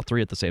give all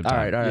 3 at the same time. All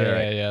right, all right, all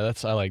right. Yeah.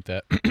 That's I like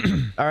that.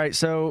 All right,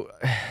 so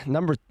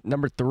number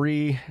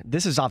 3.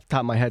 This is off the top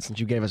of my head since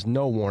you gave us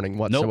no warning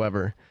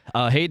whatsoever.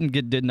 Hayden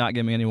did not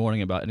give me any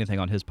warning about anything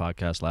on his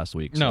podcast last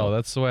week. No, so.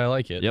 that's the way I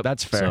like it. Yep.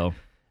 That's fair.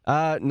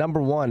 So,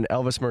 Number 1,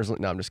 Elvis Mersley.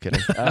 No, I'm just kidding.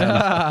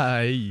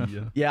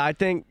 Yeah, I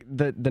think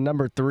the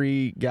number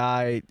 3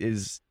 guy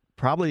is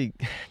probably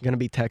going to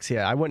be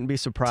Texier. I wouldn't be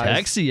surprised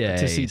Texier,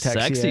 to see Texier.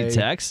 sexy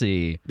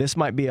Texie. This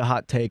might be a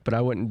hot take, but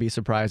I wouldn't be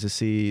surprised to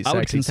see I would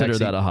Sexy consider Texie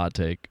that a hot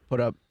take. put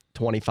up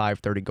 25,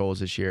 30 goals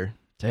this year.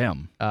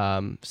 Damn.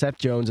 Seth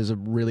Jones is a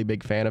really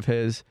big fan of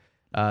his.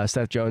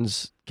 Seth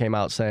Jones came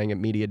out saying at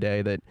Media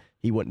Day that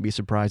he wouldn't be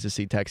surprised to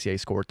see Texier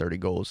score 30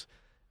 goals.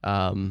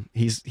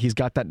 He's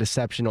got that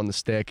deception on the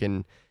stick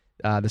and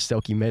the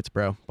silky mitts,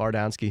 bro.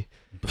 Bardowski.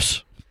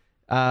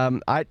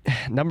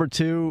 Number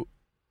 2,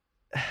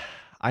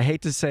 I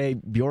hate to say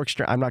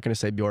Bjorkstrand. I'm not going to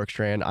say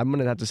Bjorkstrand. I'm going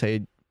to have to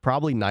say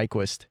probably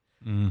Nyquist.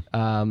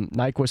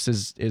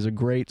 Nyquist is a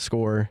great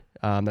scorer.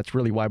 That's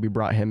really why we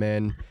brought him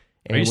in.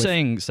 Are you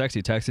saying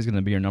Sexy Texie is going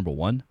to be your number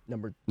 1?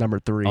 number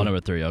 3? Oh, number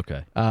 3.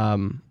 Okay.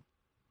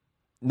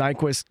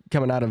 Nyquist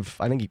coming out of,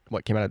 I think he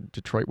came out of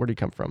Detroit. Where did he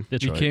come from?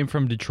 Detroit. He came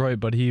from Detroit,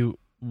 but he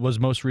was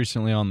most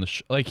recently on the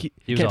he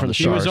was came on from the the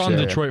he was Sharks, on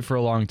yeah. Detroit for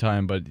a long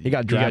time, but He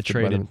got drafted.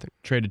 by them.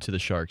 traded to the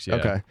Sharks. Yeah.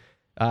 Okay.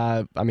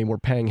 I mean, we're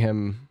paying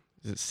him,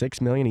 is it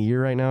 $6 million a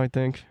year right now, I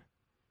think?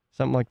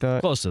 Something like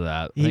that. Close to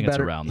that. I think it's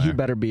around there. He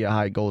better be a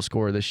high goal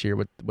scorer this year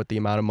with the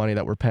amount of money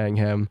that we're paying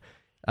him.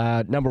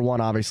 Number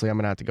 1, obviously, I'm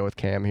going to have to go with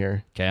Cam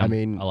here. Cam, I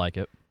mean, I like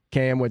it.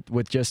 Cam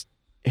with just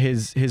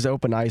his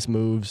open ice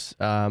moves,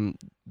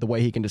 the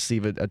way he can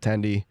deceive an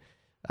attendee.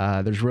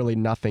 There's really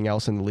nothing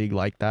else in the league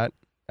like that.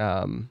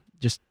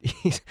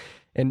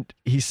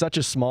 He's such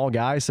a small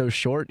guy, so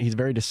short. He's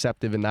very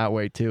deceptive in that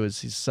way too.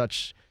 He's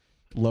such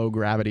low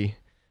gravity,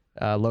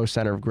 low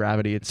center of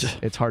gravity.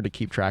 It's hard to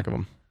keep track of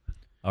him.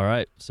 All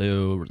right.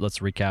 So let's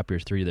recap your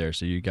 3 there.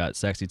 So you got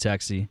Sexy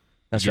Texie.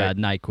 That's you right.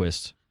 got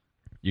Nyquist.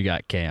 You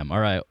got Cam. All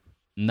right.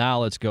 Now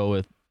let's go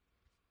with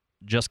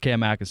just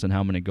Cam Atkinson.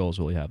 How many goals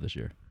will he have this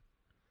year?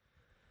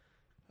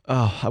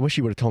 Oh, I wish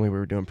you would have told me we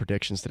were doing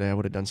predictions today. I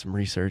would have done some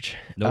research.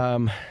 Nope. Or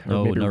maybe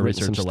No written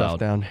research some allowed. stuff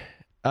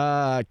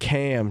down.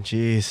 Cam,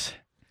 jeez.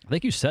 I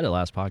think you said it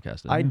last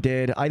podcast. Didn't I you?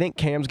 did. I think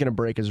Cam's going to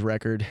break his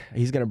record.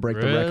 He's going to break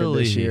the record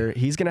this Really? year.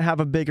 He's going to have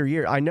a bigger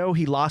year. I know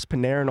he lost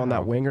Panarin on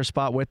that winger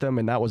spot with him,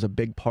 and that was a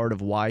big part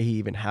of why he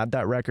even had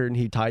that record.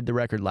 He tied the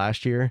record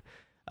last year.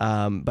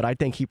 But I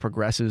think he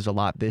progresses a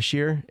lot this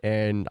year,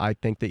 and I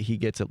think that he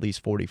gets at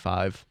least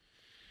 45.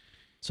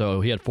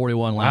 So he had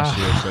 41 last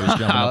year, so he's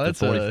jumping up to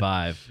That's a-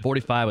 45.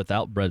 45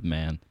 without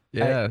Breadman.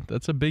 Yeah,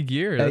 that's a big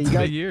year. Hey, That's you a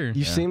got- big year.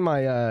 You've seen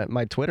my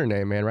my Twitter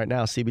name, man, right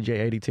now,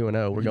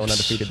 CBJ82-0. We're going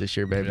undefeated this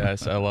year, baby.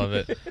 Yes, I love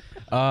it.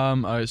 All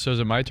right, so is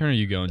it my turn or are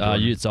you going?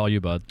 Jordan? It's all you,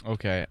 bud.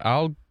 Okay,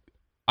 I'm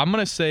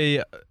gonna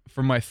say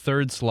for my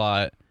 3rd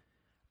slot,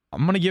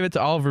 I'm gonna give it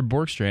to Oliver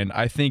Bjorkstrand.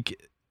 I think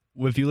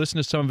if you listen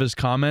to some of his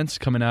comments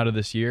coming out of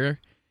this year,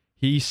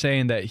 he's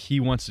saying that he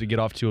wants to get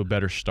off to a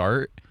better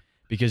start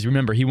because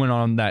remember he went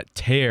on that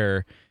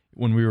tear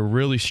when we were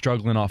really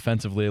struggling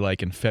offensively,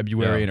 like in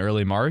February and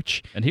early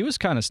March. And he was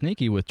kind of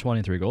sneaky with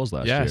 23 goals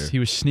last year. Yes, he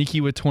was sneaky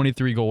with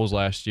 23 goals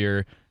last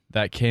year.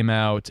 That came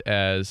out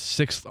as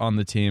 6th on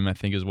the team, I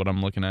think is what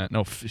I'm looking at.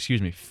 No,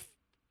 excuse me.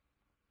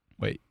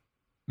 Wait,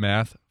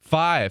 math.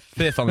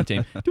 5th on the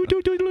team.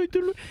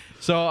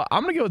 So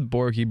I'm going to go with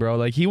Borky, bro.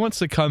 Like, he wants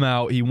to come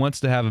out. He wants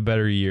to have a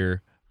better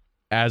year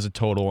as a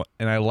total.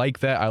 And I like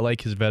that. I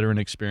like his veteran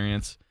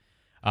experience.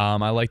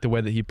 I like the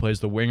way that he plays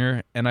the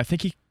winger. And I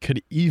think he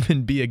could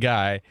even be a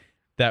guy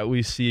that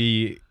we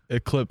see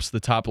eclipse the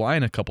top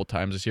line a couple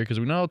times this year because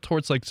we know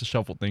Torts likes to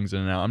shuffle things in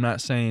and out. I'm not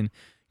saying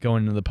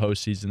going into the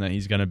postseason that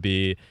he's going to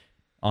be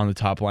on the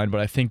top line, but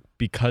I think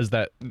because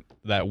that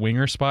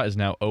winger spot is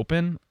now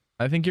open,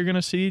 I think you're going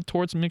to see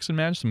Torts mix and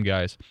match some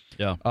guys.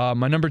 Yeah.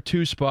 My number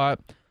 2 spot,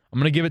 I'm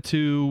going to give it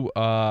to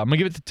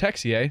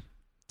Texier.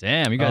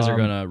 Damn, you guys are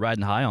going to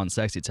riding high on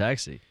Sexy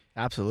Taxi.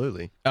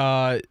 Absolutely.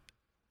 I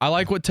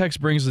like what Tex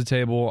brings to the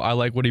table. I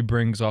like what he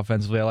brings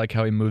offensively. I like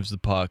how he moves the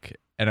puck.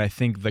 And I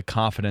think the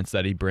confidence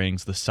that he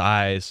brings, the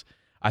size,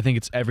 I think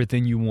it's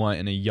everything you want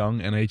in a young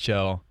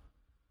NHL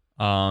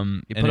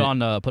He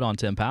And put on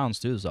 10 pounds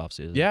too this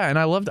offseason. Yeah, and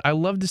I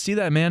love to see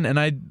that, man. And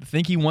I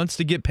think he wants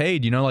to get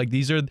paid. Like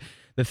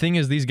the thing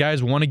is, these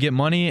guys want to get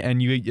money,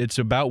 and it's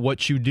about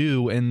what you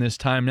do in this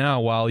time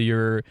now while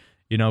you're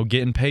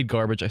getting paid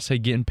garbage. I say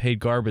getting paid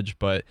garbage,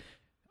 but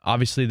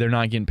obviously they're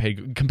not getting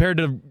paid compared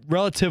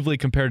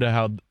to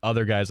how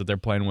other guys that they're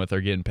playing with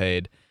are getting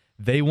paid.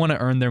 They want to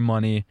earn their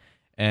money,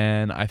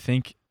 and I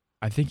think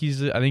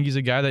he's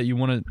a guy that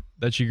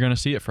you're gonna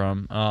see it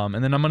from.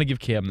 And then I'm gonna give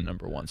Cam the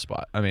number 1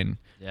 spot. I mean,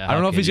 I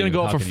don't know if he's gonna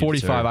go up for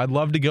 45. I'd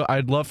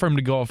love for him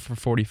to go up for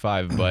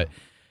 45, but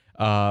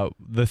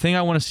the thing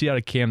I want to see out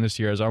of Cam this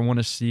year is I want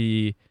to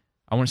see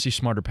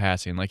smarter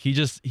passing. Like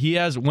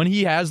when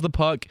he has the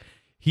puck,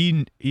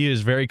 he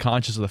is very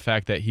conscious of the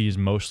fact that he's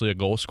mostly a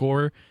goal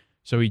scorer.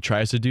 So he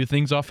tries to do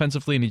things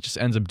offensively, and he just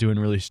ends up doing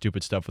really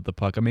stupid stuff with the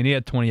puck. I mean, he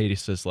had 28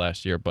 assists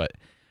last year, but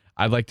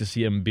I'd like to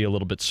see him be a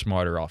little bit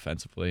smarter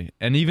offensively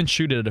and even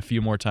shoot it a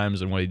few more times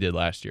than what he did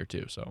last year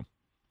too. So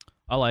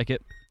I like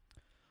it.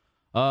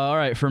 All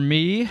right, for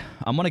me,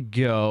 I'm going to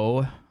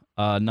go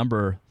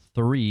number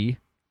 3,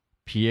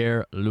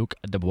 Pierre-Luc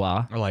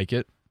Dubois. I like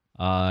it.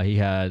 He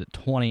had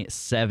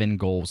 27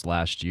 goals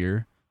last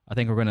year. I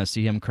think we're going to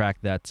see him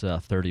crack that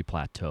 30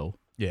 plateau.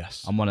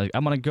 Yes. I'm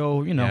gonna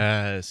go,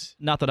 Yes.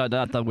 not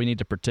that we need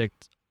to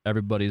predict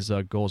everybody's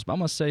goals, but I'm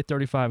going to say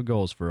 35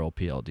 goals for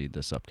OPLD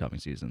this upcoming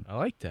season. I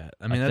like that.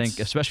 I mean, I think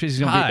especially if he's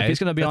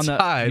going to be on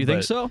that. High, you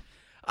think so?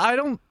 I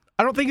don't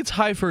think it's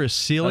high for a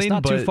ceiling. That's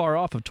not but too far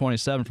off of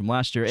 27 from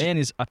last year, and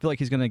I feel like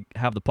he's going to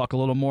have the puck a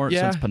little more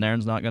since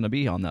Panarin's not going to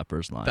be on that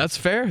first line. That's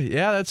fair.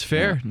 Yeah, that's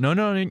fair. Yeah.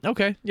 No.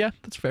 Okay. Yeah,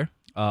 that's fair.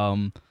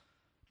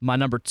 My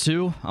number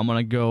 2, I'm going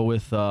to go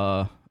with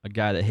a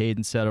guy that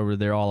Hayden said over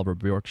there, Oliver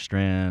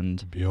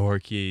Bjorkstrand.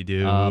 Bjorky,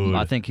 dude.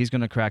 I think he's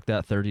going to crack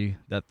that 30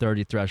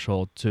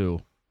 threshold too.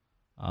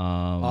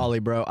 Ollie,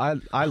 bro,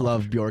 I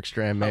love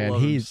Bjorkstrand, man.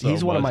 love him He's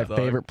so one of my much, dog.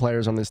 favorite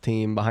players on this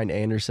team behind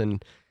Anderson.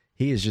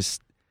 He is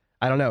just,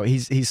 I don't know. He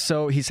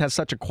has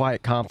such a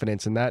quiet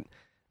confidence, and that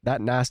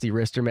nasty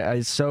wrister, man,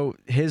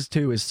 his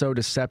too is so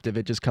deceptive.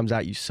 It just comes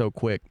at you so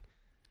quick.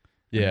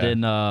 Yeah. Then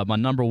my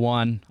number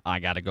 1,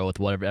 I got to go with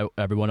what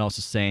everyone else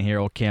is saying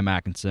here. Cam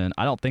Atkinson.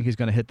 I don't think he's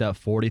going to hit that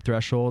 40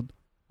 threshold.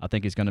 I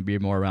think he's going to be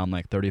more around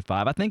like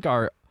 35. I think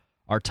our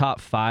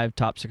top 5,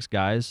 top 6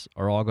 guys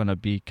are all going to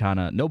be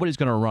nobody's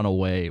going to run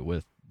away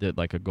with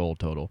like a goal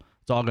total.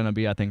 It's all going to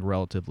be, I think,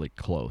 relatively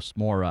close,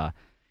 more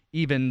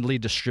evenly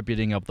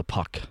distributing of the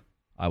puck,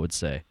 I would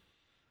say.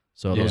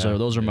 So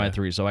those are my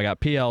 3. So I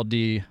got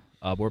PLD,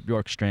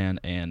 Bjorkstrand,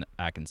 and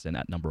Atkinson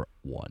at number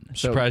 1. I'm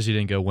surprised you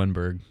didn't go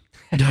Winberg.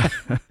 That'd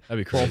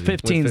be crazy. Well,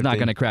 15's not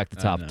going to crack the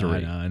top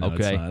 3. I know,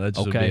 okay,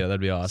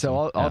 that'd be awesome. So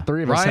all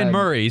 3 of us Ryan had-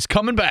 Murray's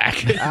coming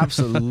back.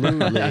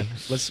 Absolutely.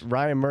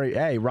 Ryan Murray.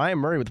 Hey, Ryan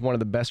Murray with one of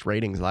the best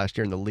ratings last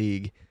year in the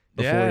league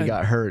before he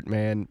got hurt,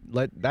 man.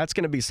 That's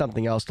going to be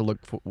something else to look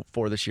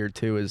for this year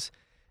too, is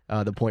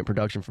the point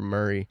production from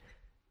Murray.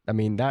 I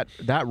mean, that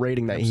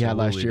rating that he had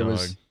last year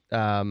was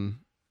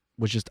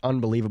just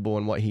unbelievable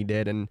in what he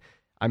did. And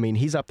I mean,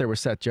 he's up there with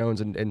Seth Jones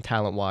and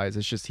talent-wise.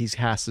 It's just he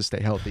has to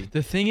stay healthy.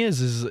 The thing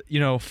is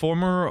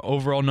former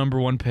overall number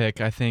 1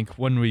 pick, I think,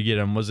 when did we get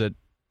him? Was it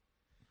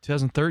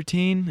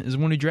 2013 is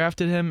when we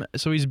drafted him?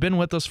 So he's been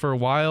with us for a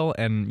while,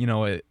 and,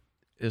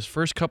 his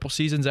first couple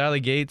seasons out of the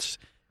gates,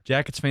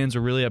 Jackets fans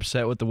were really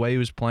upset with the way he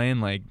was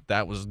playing. Like,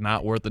 that was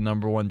not worth the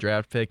number 1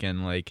 draft pick,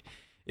 and, like,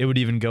 it would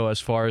even go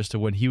as far as to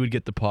when he would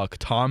get the puck.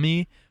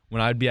 Tommy,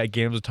 when I'd be at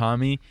games with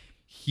Tommy,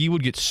 he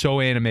would get so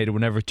animated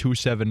whenever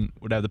 2-7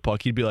 would have the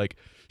puck. He'd be like,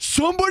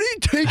 somebody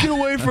take it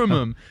away from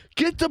him.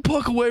 Get the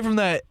puck away from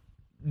that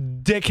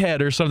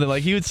dickhead or something.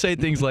 Like, he would say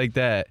things like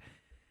that.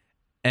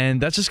 And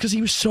that's just because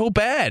he was so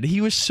bad. He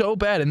was so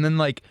bad. And then,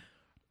 like,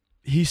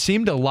 he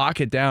seemed to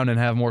lock it down and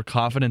have more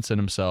confidence in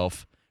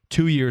himself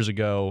 2 years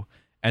ago.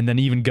 And then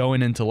even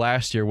going into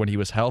last year when he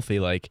was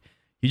healthy, like,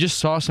 you just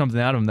saw something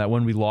out of him that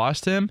when we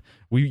lost him,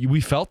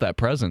 we felt that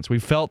presence. We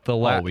felt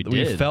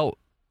we felt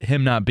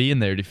him not being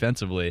there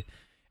defensively.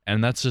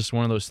 And that's just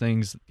one of those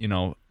things,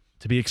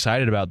 to be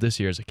excited about this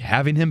year is like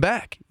having him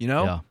back,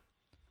 Yeah.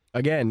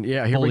 Again,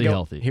 yeah, here Fully we go.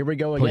 healthy. Here we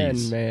go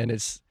Please. again, man.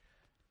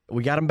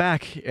 We got him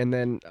back, and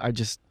then I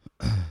just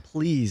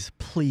please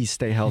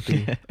stay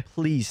healthy.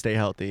 Please stay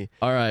healthy.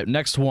 All right,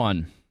 next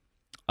one.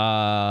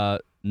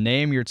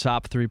 Name your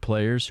top 3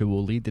 players who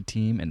will lead the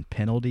team in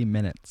penalty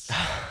minutes.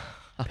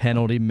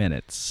 Penalty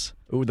minutes.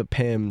 Ooh, the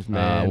Pims,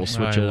 man. We'll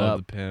switch I it love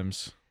up. the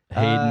Pims.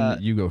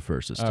 Hayden, you go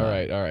first this time.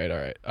 All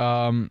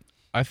right.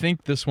 I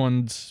think this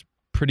one's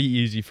pretty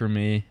easy for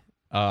me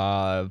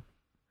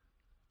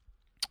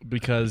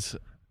because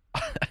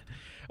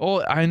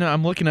I know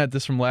I'm looking at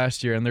this from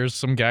last year, and there's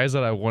some guys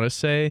that I want to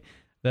say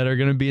that are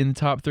going to be in the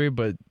top 3,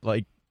 but,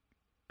 like,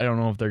 I don't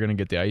know if they're going to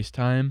get the ice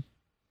time.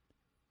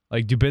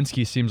 Like,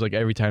 Dubinsky seems like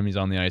every time he's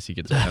on the ice, he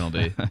gets a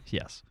penalty.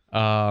 Yes.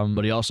 But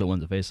But he also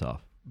wins a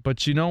faceoff.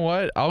 But you know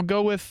what? I'll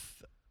go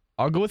with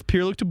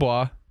Pierre-Luc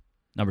Dubois.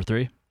 Number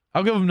 3.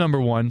 I'll give him number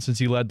 1 since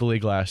he led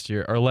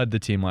the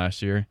team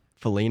last year.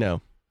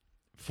 Foligno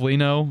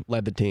Foligno,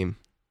 led the team.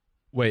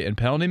 Wait, in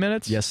penalty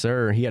minutes? Yes,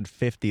 sir. He had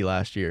 50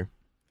 last year.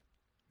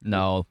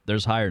 No,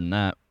 there's higher than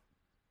that.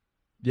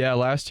 Yeah,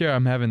 last year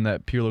I'm having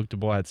that Pierre-Luc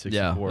Dubois had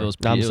 64. Yeah, it was,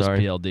 I'm it was sorry.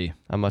 PLD.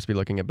 I must be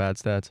looking at bad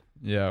stats.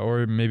 Yeah,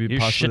 or maybe Your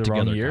possibly shit the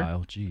wrong together, year.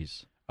 Kyle.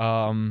 Jeez.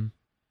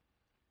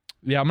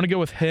 Yeah, I'm gonna go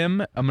with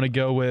him. I'm gonna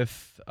go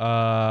with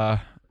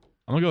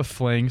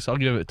Flings. I'll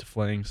give it to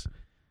Flings,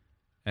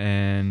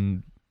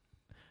 and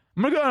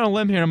I'm gonna go on a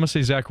limb here. And I'm gonna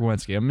say Zach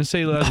Werenski. I'm gonna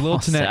say he has a little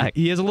Zach.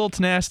 he has a little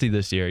tenacity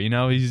this year. You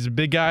know, he's a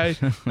big guy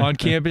on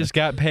campus,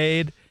 got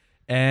paid,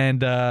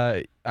 and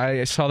I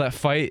saw that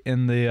fight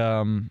in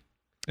the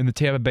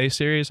Tampa Bay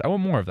series. I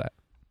want more of that.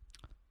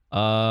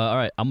 All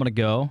right, I'm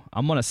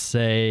gonna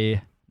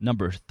say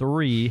number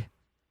 3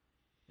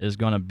 is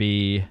gonna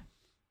be.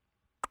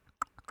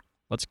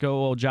 Let's go,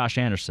 old Josh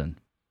Anderson.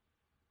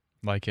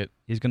 Like it.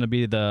 He's gonna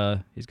be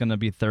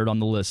third on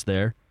the list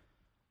there.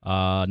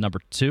 Number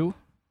 2,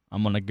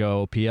 I'm gonna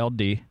go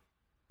PLD,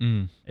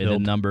 and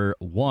then number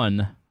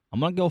 1, I'm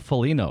gonna go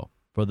Foligno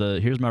for the.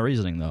 Here's my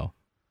reasoning though.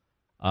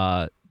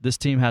 This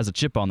team has a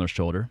chip on their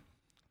shoulder.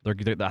 I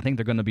think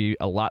they're gonna be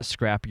a lot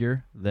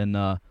scrappier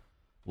than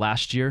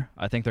last year.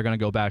 I think they're gonna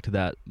go back to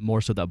that more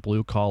so that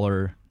blue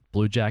collar,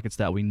 Blue Jackets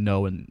that we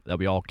know and that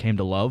we all came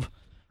to love.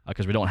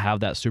 Because we don't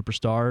have that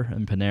superstar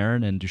in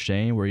Panarin and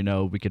Duchesne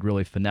where, we could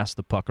really finesse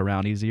the puck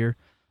around easier.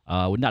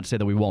 Not to say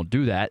that we won't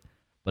do that,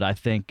 but I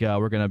think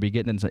we're going to be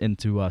getting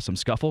into some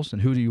scuffles.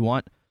 And who do you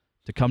want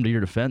to come to your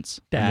defense?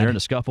 When you're in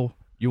a scuffle,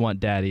 you want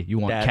Daddy, you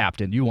want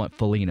Captain, you want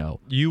Foligno.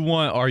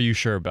 Are you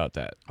sure about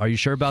that? Are you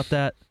sure about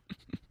that?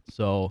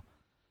 So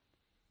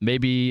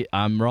maybe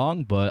I'm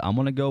wrong, but I'm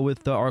going to go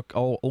with our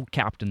old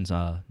captain's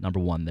number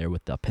 1 there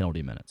with the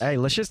penalty minutes. Hey,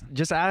 let's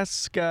just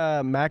ask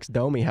Max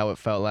Domi how it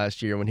felt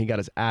last year when he got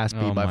his ass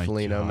beat by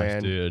Foligno,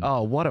 man. Dude.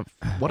 Oh, what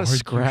a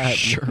scrap.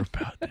 Sure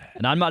about that.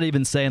 And I'm not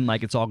even saying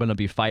like it's all going to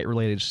be fight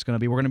related. It's just we're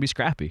going to be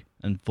scrappy.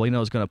 And Foligno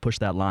is going to push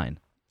that line.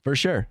 For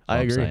sure. I That's what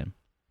I'm agree. saying.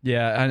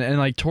 Yeah, and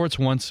like Torts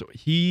once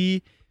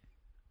he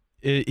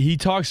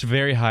talks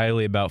very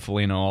highly about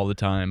Foligno all the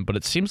time, but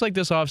it seems like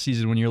this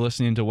offseason when you're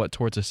listening to what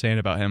Torts is saying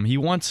about him, he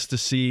wants to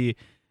see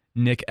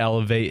Nick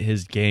elevate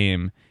his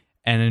game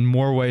and in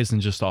more ways than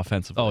just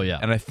offensively. Oh, yeah.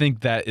 And I think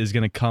that is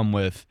going to come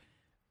with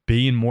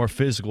being more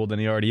physical than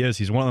he already is.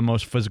 He's one of the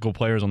most physical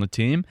players on the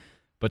team,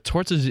 but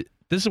this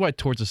is why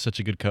Torts is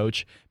such a good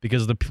coach,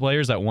 because the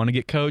players that want to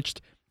get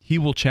coached, he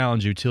will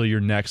challenge you till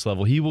your next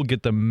level. He will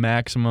get the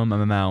maximum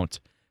amount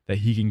that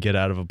he can get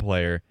out of a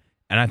player,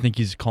 and I think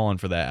he's calling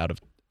for that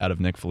out of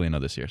Nick Foligno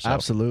this year. So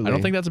Absolutely. I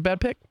don't think that's a bad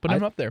pick. Put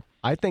him up there.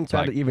 I think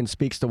that even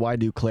speaks to why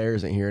Duclair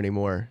isn't here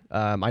anymore.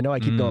 I know I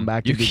keep going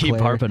back to You keep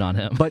Duclair, harping on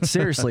him. but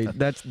seriously,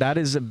 that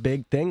is a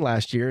big thing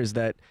last year, is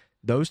that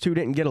those two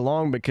didn't get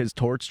along because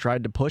Torts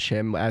tried to push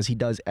him as he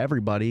does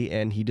everybody,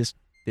 and he just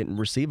didn't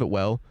receive it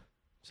well.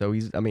 So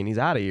he's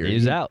out of here.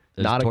 He's out.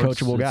 Not a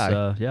coachable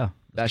guy. Yeah.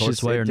 That's Torts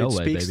just way or no it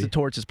way, speaks baby. to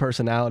Torts'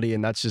 personality,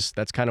 and that's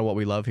kind of what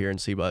we love here in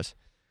C-Bus.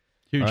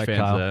 Huge All right, fans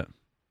Kyle.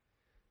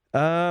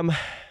 of that.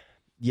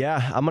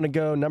 Yeah, I'm gonna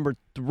go number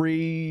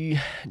 3,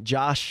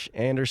 Josh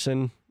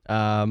Anderson.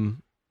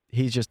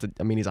 He's just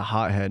he's a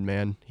hothead,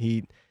 man.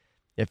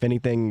 If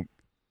anything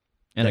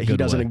In a that he good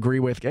doesn't way. agree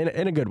with,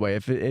 in a good way,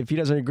 if he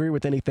doesn't agree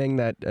with anything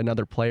that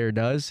another player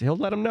does, he'll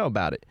let him know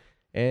about it,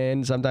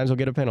 and sometimes he'll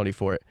get a penalty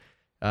for it.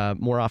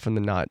 More often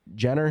than not.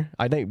 Jenner,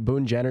 I think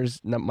Boone Jenner's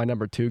my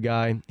number 2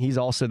 guy. He's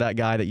also that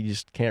guy that you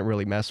just can't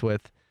really mess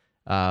with.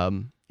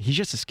 He's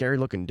just a scary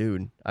looking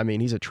dude.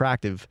 He's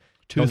attractive.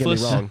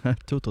 Toothless. Don't get me wrong.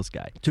 Toothless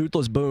guy.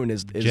 Toothless Boone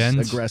is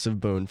Jens. aggressive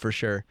Boone for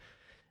sure.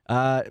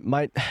 I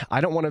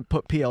don't want to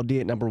put PLD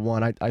at number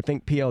 1. I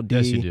think PLD.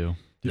 Yes, you do.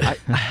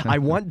 I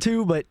want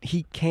to, but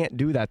he can't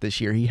do that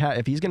this year.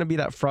 If he's going to be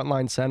that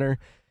frontline center,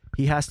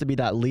 he has to be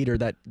that leader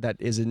that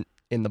isn't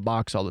in the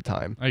box all the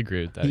time. I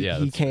agree with that.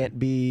 He can't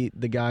be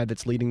the guy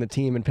that's leading the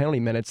team in penalty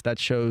minutes. That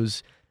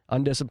shows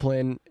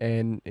undisciplined,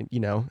 and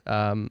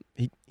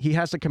he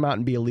has to come out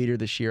and be a leader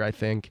this year, I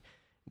think,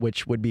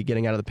 which would be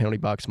getting out of the penalty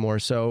box more.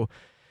 So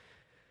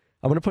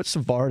I'm going to put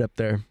Savard up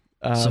there.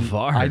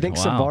 Savard, I think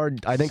wow.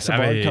 Savard. I think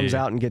Savard comes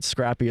out and gets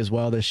scrappy as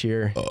well this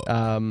year.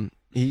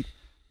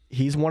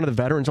 He's one of the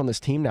veterans on this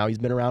team now. He's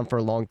been around for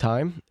a long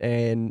time,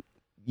 and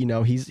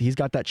he's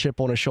got that chip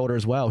on his shoulder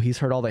as well. He's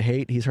heard all the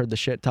hate. He's heard the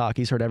shit talk.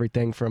 He's heard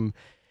everything from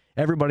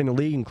everybody in the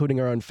league, including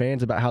our own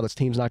fans, about how this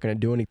team's not going to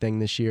do anything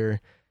this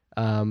year.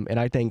 And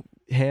I think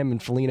him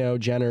and Foligno,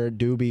 Jenner,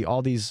 Doobie,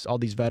 all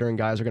these veteran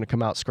guys are going to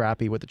come out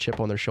scrappy with a chip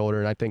on their shoulder,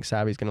 and I think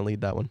Savvy's going to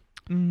lead that one.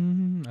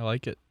 I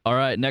like it. All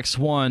right, next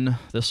one.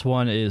 This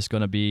one is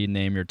going to be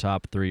name your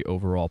top 3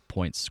 overall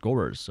point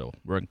scorers. So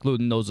we're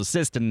including those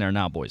assists in there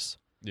now, boys.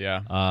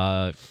 Yeah.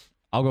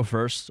 I'll go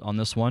first on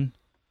this one.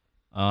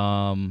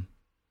 I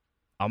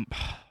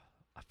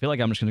feel like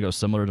I'm just gonna go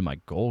similar to my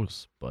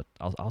goals, but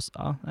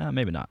I'll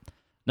maybe not.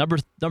 Number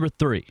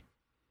 3,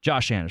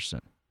 Josh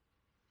Anderson.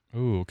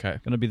 Ooh, okay.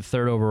 Gonna be the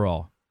 3rd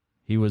overall.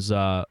 He was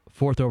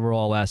 4th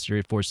overall last year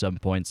at 47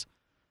 points.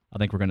 I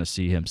think we're gonna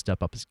see him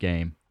step up his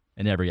game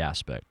in every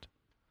aspect.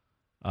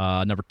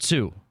 Number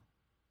 2,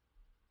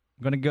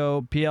 I'm gonna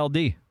go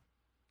PLD.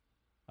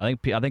 I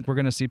think we're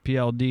gonna see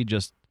PLD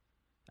just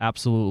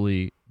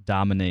absolutely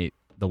dominate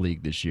the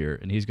league this year,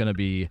 and he's gonna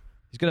be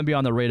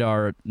on the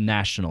radar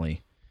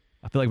nationally.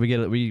 I feel like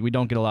we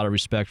don't get a lot of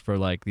respect for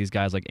like these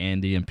guys like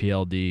Andy and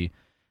PLD,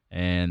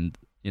 and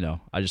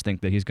I just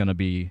think that he's gonna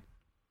be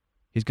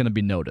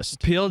noticed.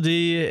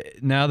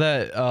 PLD, now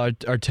that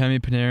Artemi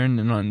Panarin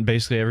and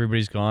basically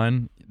everybody's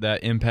gone,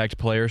 that impact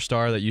player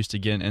star that used to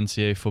get in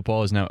NCAA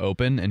football is now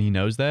open, and he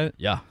knows that.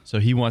 Yeah. So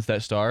he wants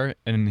that star,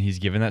 and he's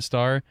given that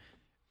star.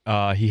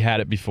 He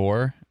had it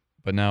before,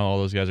 but now all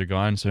those guys are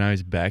gone, so now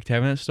he's back to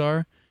having that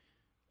star.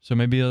 So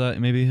maybe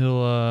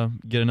he'll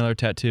get another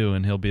tattoo,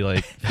 and he'll be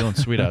like feeling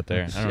sweet out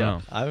there. I don't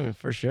know. I mean,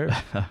 for sure.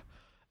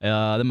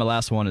 Then my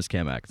last one is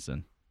Cam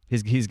Atkinson.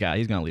 He's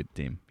gonna lead the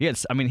team. He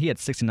had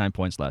 69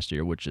 points last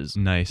year, which is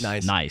Nice.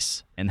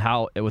 And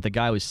how with a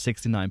guy with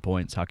 69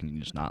 points, how can you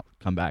just not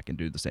come back and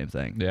do the same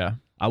thing? Yeah.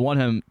 I want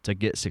him to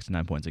get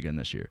 69 points again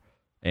this year,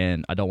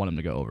 and I don't want him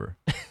to go over.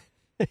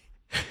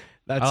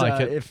 That's I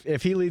like it.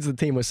 If he leads the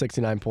team with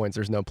 69 points,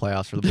 there's no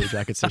playoffs for the Blue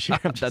Jackets this year.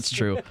 That's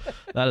true.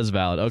 That is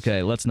valid.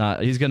 Okay, let's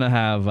not. He's gonna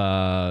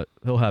have.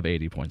 He'll have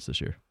 80 points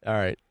this year. All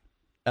right.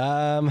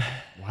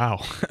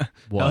 Wow.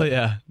 What? Hell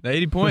yeah.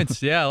 80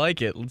 points. Yeah, I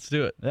like it. Let's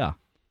do it. Yeah.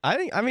 I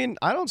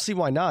don't see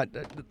why not.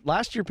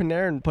 Last year,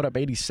 Panarin put up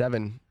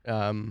 87,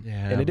 and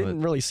it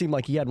didn't really seem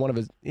like he had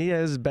he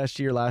had his best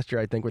year last year,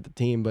 I think, with the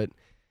team. But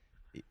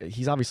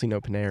he's obviously no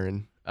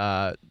Panarin.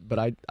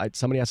 But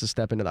somebody has to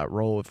step into that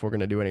role if we're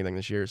gonna do anything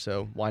this year.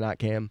 So why not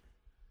Cam?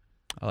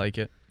 I like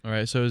it. All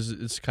right, so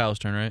it's Kyle's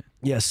turn, right?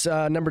 Yes.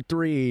 Number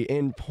 3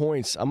 in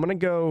points. I'm gonna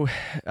go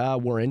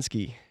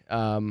Werenski.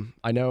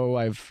 I know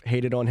I've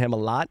hated on him a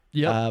lot.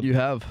 Yeah, you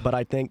have. But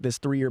I think this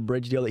 3-year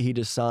bridge deal that he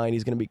just signed,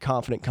 he's going to be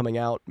confident coming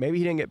out. Maybe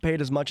he didn't get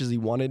paid as much as he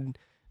wanted,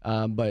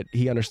 but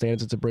he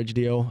understands it's a bridge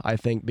deal. I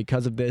think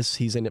because of this,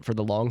 he's in it for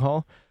the long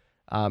haul.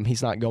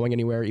 He's not going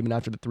anywhere even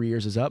after the 3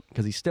 years is up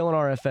because he's still an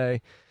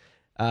RFA.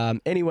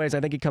 Anyways, I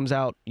think he comes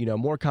out,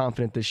 more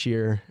confident this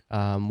year,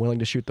 willing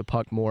to shoot the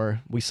puck more.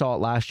 We saw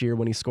it last year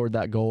when he scored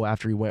that goal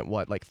after he went,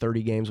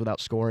 30 games without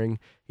scoring.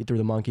 He threw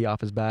the monkey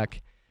off his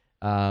back.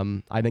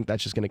 I think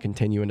that's just going to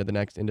continue into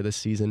this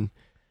season.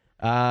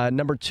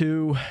 Number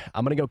 2,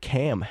 I'm going to go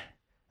Cam.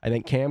 I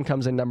think Cam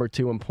comes in number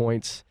 2 in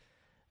points.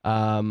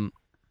 Honestly,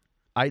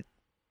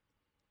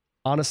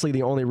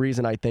 the only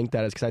reason I think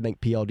that is because I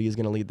think PLD is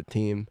going to lead the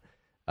team.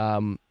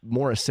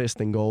 More assists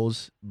than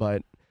goals,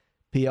 but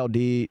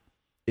PLD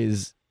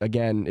is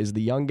the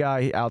young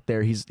guy out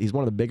there. He's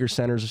one of the bigger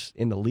centers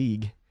in the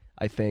league,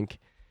 I think.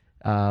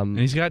 And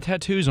he's got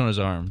tattoos on his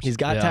arms. He's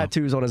got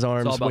tattoos on his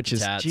arms, which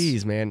is, tats.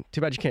 geez, man. Too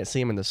bad you can't see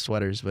him in the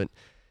sweaters, but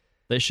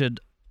They should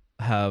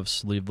have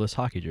sleeveless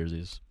hockey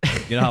jerseys.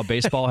 You know how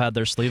baseball had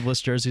their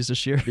sleeveless jerseys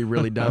this year? it'd be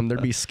really dumb.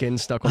 There'd be skin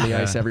stuck on the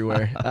ice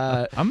everywhere.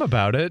 I'm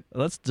about it.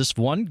 Let's just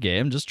one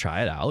game, just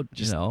try it out.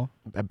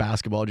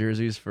 Basketball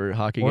jerseys for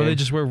hockey Or they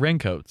games. just wear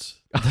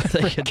raincoats.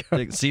 They could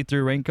like,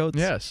 see-through raincoats.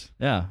 Yes.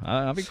 Yeah,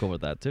 I'll be cool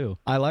with that too.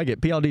 I like it.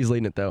 PLD's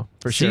leading it, though,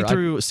 for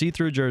sure.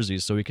 See-through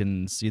jerseys so we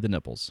can see the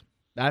nipples.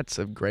 That's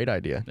a great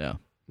idea.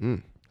 Yeah.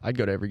 I'd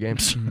go to every game.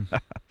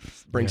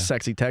 Bring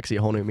sexy Texie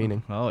a whole new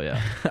meaning. Oh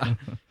yeah.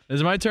 Is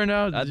it my turn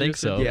now? I think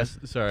so. Yes.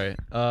 Sorry.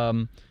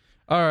 All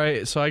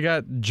right. So I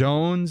got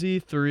Jonesy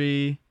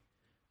 3,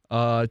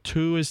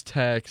 2 is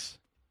Tex,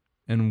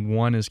 and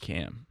 1 is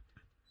Cam.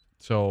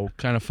 So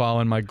kind of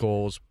following my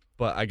goals,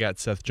 but I got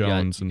Seth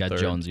Jones You got third.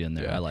 Jonesy in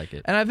there. Yeah. I like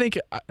it. And I think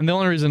the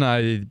only reason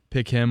I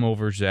pick him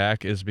over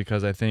Zach is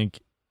because I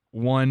think,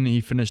 one, he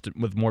finished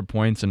with more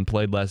points and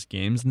played less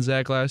games than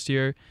Zach last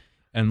year.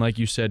 And like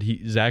you said,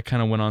 Zach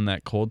kind of went on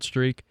that cold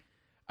streak.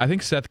 I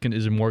think Seth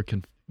is more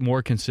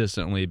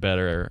consistently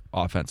better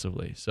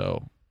offensively.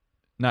 So,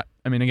 not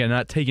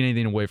taking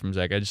anything away from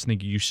Zach. I just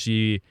think you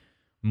see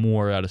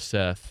more out of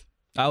Seth.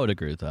 I would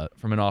agree with that.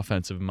 From an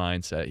offensive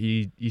mindset.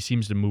 He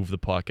seems to move the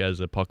puck as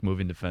a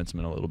puck-moving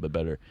defenseman a little bit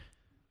better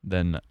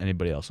than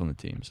anybody else on the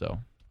team. So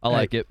I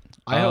like it.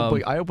 I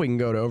hope we can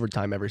go to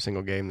overtime every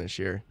single game this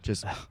year,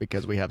 just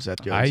because we have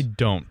Seth Jones. I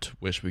don't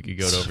wish we could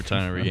go to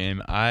overtime every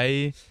game.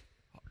 I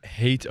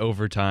hate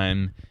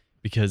overtime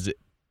because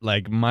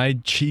my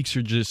cheeks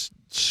are just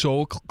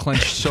so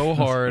clenched so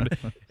hard.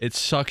 It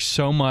sucks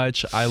so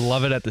much. I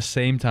love it at the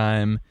same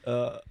time.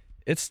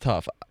 It's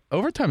tough.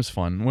 Overtime's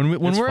fun. When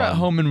we're at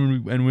home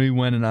and we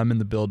win and I'm in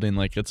the building,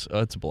 it's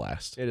a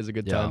blast. It is a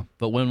good Yeah, time.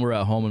 but when we're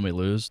at home and we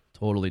lose,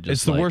 totally just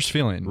It's the worst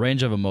feeling.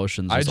 range of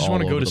emotions. I just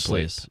want to go to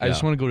sleep. Place. I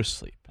just want to go to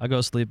sleep. I go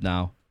to sleep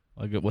now.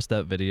 What's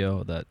that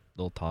video of that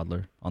little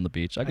toddler on the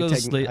beach? I go to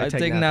sleep. I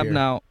take a nap nap here.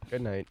 now.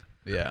 Good night.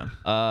 Yeah.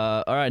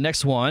 All right,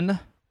 next one.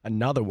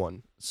 Another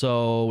one.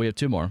 So we have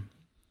 2 more.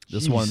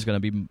 This Jeez.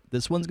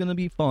 one's gonna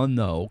be fun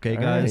though. Okay,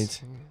 All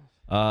guys.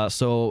 right.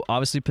 So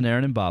obviously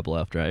Panarin and Bob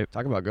left, right?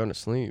 Talk about going to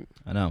sleep.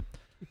 I know.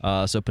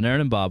 So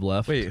Panarin and Bob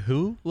left. Wait,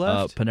 who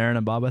left? Panarin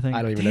and Bob, I think.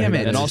 I don't even Damn know.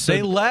 it. Who And that is. also-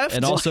 they left?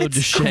 and also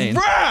Duchesne.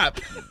 Crap!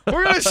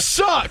 We're going to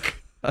suck!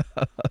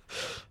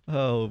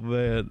 Oh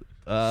man.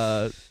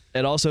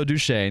 And also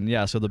Duchesne.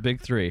 Yeah. So the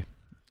big 3.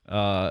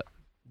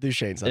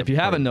 Duchesne's not If you haven't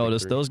part of the big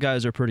noticed, 3. those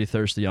guys are pretty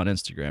thirsty on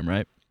Instagram,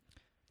 right?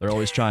 They're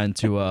always trying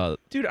to.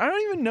 Dude, I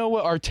don't even know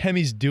what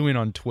Artemi's doing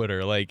on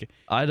Twitter. Like,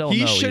 I don't know.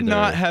 he should either.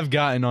 not have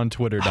gotten on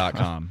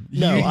Twitter.com.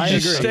 No, you I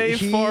just agree.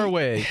 stay far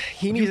away.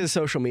 He needs a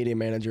social media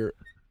manager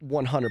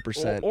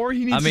 100%. Or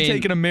he needs I to mean,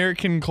 take an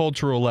American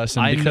cultural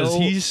lesson I because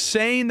know- he's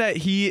saying that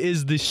he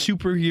is the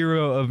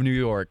superhero of New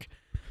York.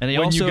 And he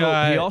when you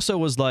got- also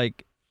was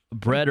like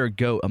bread or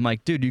goat. I'm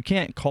like, dude, you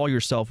can't call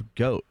yourself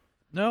goat.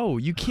 No,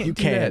 you can't You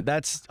do can't. that.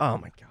 That's, oh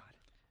my God.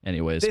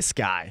 Anyways, This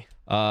guy.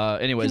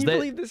 anyways, Can you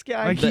believe this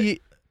guy?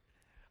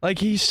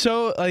 He's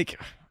so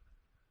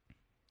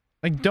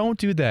don't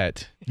do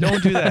that.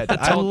 Don't do that.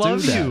 I Don't do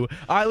love that. you.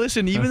 I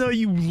listen, even though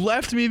you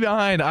left me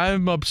behind,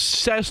 I'm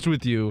obsessed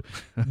with you.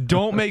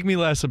 Don't make me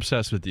less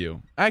obsessed with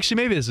you.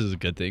 Actually, maybe this is a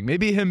good thing.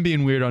 Maybe him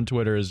being weird on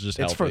Twitter is just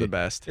It's for healthy. the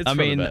best. It's I for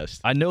mean, the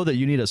best. I know that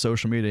you need a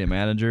social media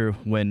manager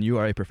when you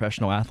are a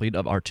professional athlete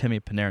of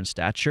Artemi Panarin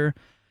stature,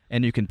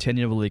 and you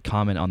continually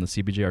comment on the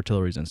CBJ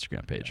Artillery's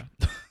Instagram page.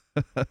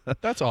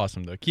 That's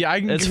awesome, though. Yeah, I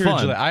It's encourage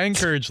fun. that. I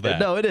encourage that.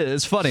 No, it is.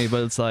 It's funny,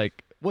 but it's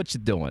like, what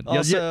you doing?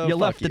 Also, you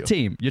left fuck the you.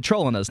 team. You're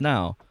trolling us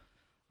now.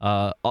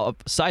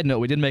 Side note,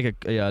 we did make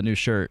a new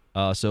shirt.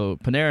 So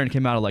Panarin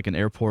came out of like an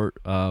airport,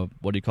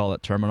 what do you call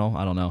it, terminal?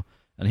 I don't know.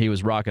 And he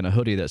was rocking a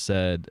hoodie that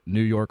said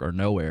New York or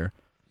nowhere.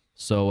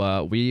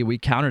 So we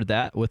countered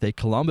that with a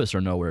Columbus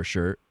or nowhere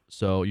shirt.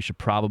 So you should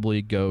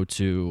probably go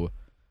to,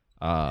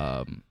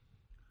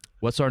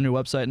 what's our new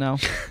website now?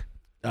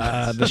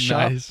 The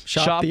shop. Nice.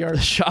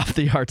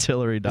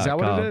 shoptheartillery.com. Is that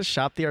what it is?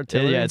 Shop the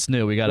Artillery? Yeah, it's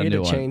new. We got We a had new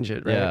to one. change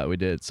it, right? Yeah, we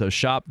did. So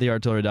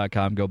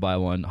shoptheartillery.com. Go buy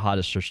one.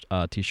 Hottest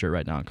t-shirt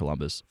right now in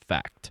Columbus.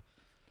 Fact.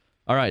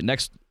 All right,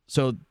 next.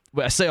 So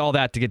I say all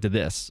that to get to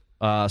this.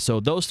 So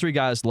those three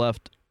guys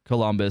left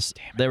Columbus.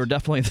 They were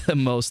definitely the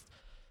most.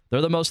 They're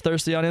the most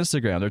thirsty on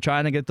Instagram. They're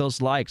trying to get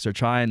those likes. They're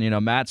trying.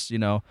 Matt's.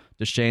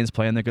 Deshane's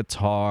playing the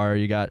guitar.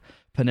 You got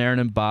Panarin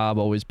and Bob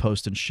always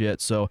posting shit.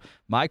 So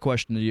my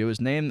question to you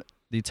is name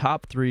the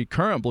top 3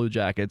 current Blue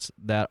Jackets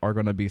that are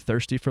going to be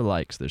thirsty for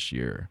likes this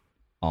year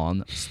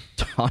on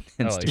I like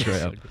this Instagram.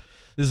 segment.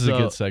 This is a So-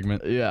 good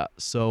segment. Yeah.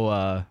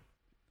 So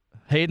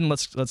Hayden,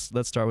 let's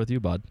start with you,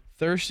 bud.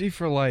 Thirsty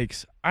for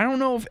likes. I don't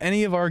know if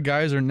any of our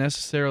guys are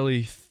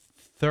necessarily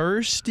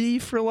thirsty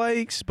for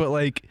likes, but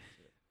like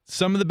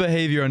some of the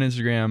behavior on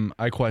Instagram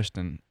I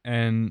question.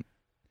 And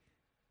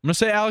I'm gonna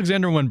say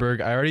Alexander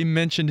Wennberg. I already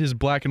mentioned his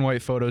black and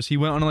white photos. He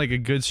went on like a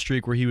good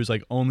streak where he was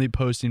like only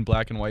posting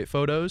black and white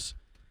photos.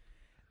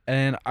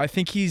 And I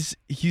think he's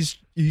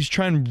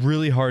trying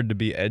really hard to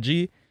be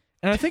edgy.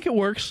 And I think it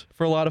works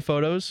for a lot of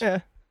photos. Yeah.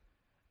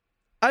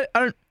 I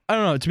don't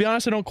know. To be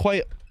honest, I don't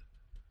quite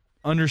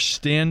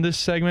understand this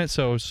segment,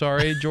 so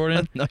sorry,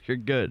 Jordan. No, you're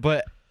good.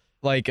 But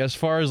like as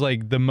far as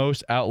like the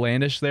most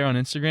outlandish there on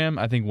Instagram,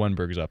 I think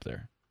Wennberg's up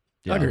there.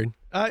 Yeah. Agreed.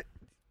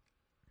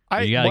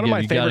 You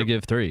gotta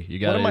give 3. You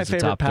gotta. One of my it's the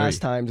favorite top 3.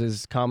 pastimes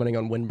is commenting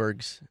on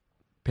Winberg's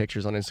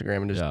pictures on Instagram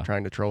and just Yeah.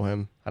 trying to troll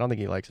him. I don't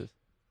think he likes us.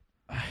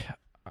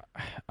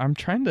 I'm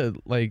trying to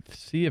like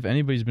see if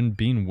anybody's been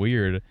being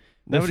weird.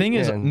 The Nobody- thing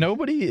is, yeah.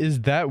 nobody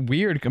is that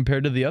weird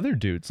compared to the other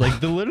dudes. Like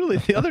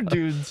the other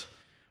dudes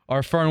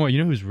are far and away. You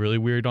know who's really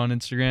weird on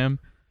Instagram?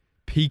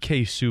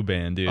 PK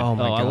Subban, dude. Oh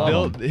my Oh, I God.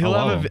 love him. He'll I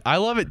have love him. I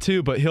love it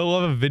too, but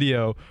he'll have a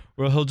video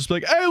where he'll just be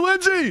like, "Hey,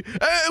 Lindsay,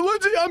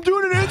 I'm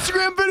doing an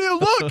Instagram video.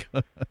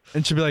 Look,"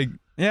 and she'll be like,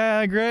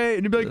 "Yeah, great,"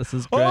 and he'll be like, This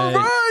is "All great.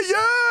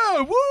 right,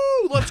 yeah,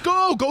 woo, let's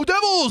go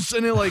Devils,"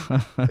 and he'll like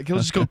he'll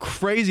just go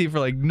crazy for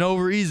like no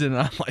reason.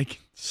 I'm like,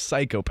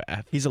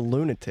 psychopath. He's a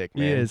lunatic,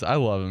 man. He is. I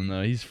love him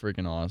though. He's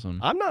freaking awesome.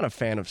 I'm not a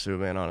fan of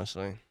Subban,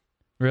 honestly.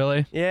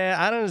 Really? Yeah,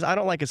 I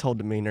don't like his whole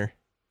demeanor.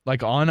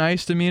 Like on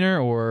ice demeanor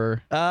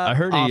or I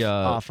heard off, he,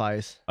 off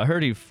ice. I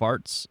heard he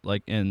farts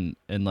like in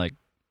like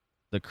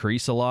the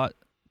crease a lot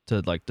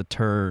to like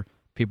deter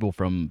people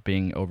from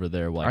being over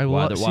there. Like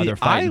while they're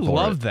fighting for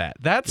love it. that.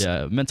 That's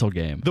mental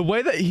game. the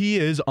way that he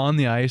is on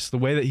the ice, the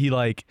way that he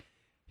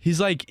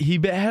has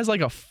like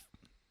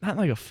not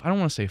like I don't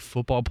want to say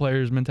football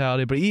player's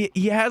mentality, but he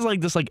has like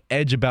this like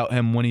edge about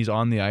him when he's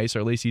on the ice, or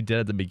at least he did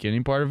at the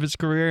beginning part of his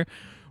career,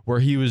 where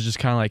he was just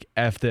kind of like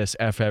F this,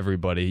 F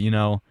everybody, you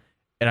know?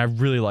 And I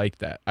really like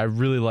that. I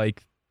really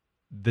like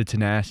the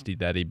tenacity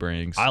that he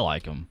brings. I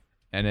like him.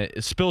 And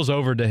it spills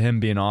over to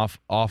him being off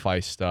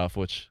ice stuff,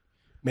 which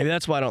Maybe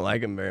that's why I don't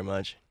like him very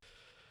much.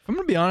 if I'm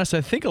gonna be honest, I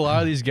think a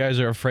lot of these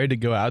guys are afraid to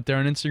go out there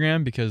on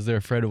Instagram because they're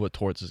afraid of what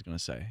Torts is gonna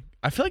say.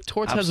 I feel like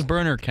Torts has a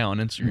burner account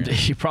on Instagram,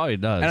 He probably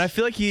does. and I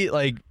feel like he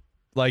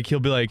like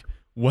he'll be like,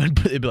 when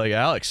he'll be like,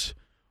 Alex,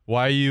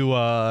 why are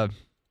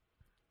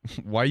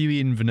you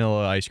eating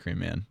vanilla ice cream,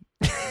 man?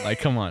 Like,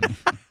 come on,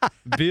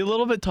 be a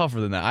little bit tougher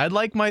than that. I'd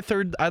like my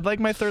third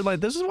line.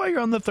 This is why you're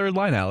on the third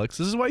line, Alex.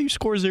 This is why you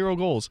score 0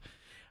 goals,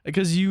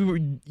 because you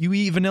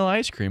eat vanilla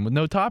ice cream with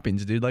no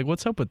toppings, dude. Like,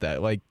 what's up with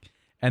that? Like,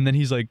 and then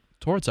he's like,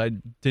 Torts, I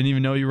didn't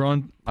even know you were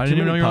on. I didn't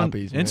even know many you were on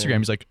puppies, Instagram. man.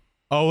 He's like,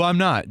 oh, I'm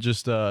not.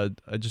 Just I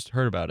just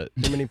heard about it.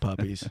 Too many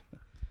puppies.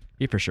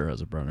 he for sure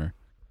has a burner.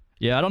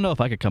 Yeah, I don't know if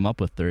I could come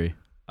up with 3.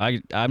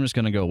 I'm just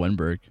gonna go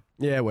Wennberg.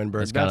 Yeah,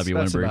 Winberg. It's gotta be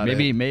that's Wennberg. about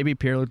Maybe it. maybe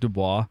Pierre-Luc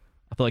Dubois.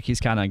 I feel like he's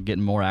kind of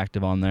getting more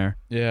active on there.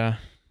 Yeah.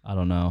 I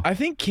don't know. I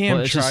think Cam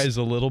Well, it's just- tries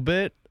a little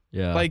bit.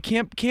 Yeah. Like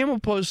Cam will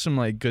post some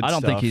like good I don't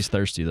stuff. think he's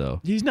thirsty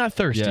though. He's not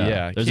thirsty.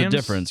 Yeah. There's Cam's- a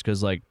difference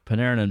because like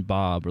Panarin and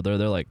Bob,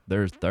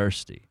 they're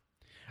thirsty.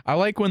 I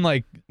like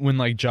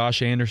when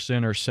Josh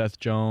Anderson or Seth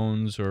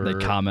Jones or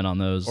They comment on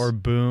those. or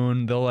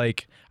Boone.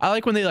 I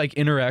like when they like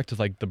interact with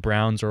like the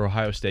Browns or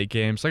Ohio State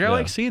games. Like I Yeah.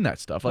 like seeing that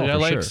stuff. Like Oh, I for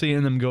like sure.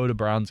 seeing them go to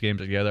Browns games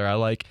together. I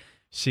like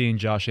seeing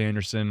Josh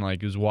Anderson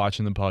like who's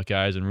watching the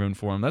Buckeyes and rooting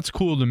for him. That's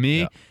cool to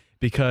me Yeah.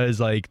 because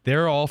like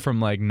they're all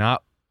from like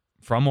not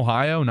from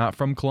Ohio, not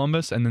from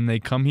Columbus, and then they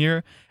come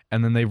here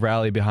and then they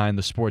rally behind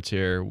the sports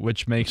here,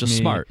 which makes it's me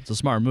just smart. It's a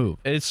smart move.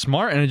 It's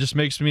smart, and it just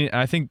makes me.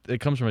 I think it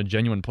comes from a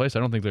genuine place. I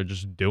don't think they're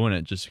just doing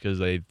it just because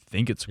they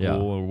think it's cool Yeah.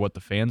 or what the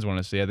fans want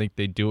to see. I think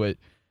they do it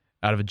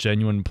out of a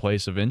genuine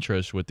place of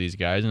interest with these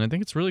guys, and I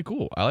think it's really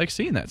cool. I like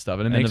seeing that stuff,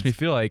 and it And makes me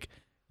feel like,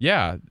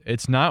 yeah,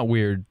 it's not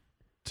weird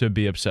to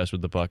be obsessed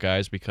with the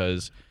Buckeyes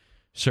because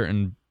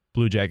certain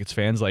Blue Jackets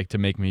fans like to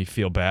make me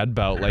feel bad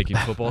about liking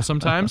football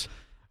sometimes.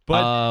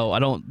 But I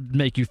don't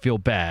make you feel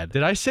bad.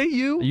 did I say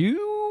you?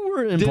 You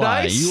were implying. Did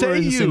I you say were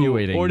you,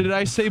 insinuating. or did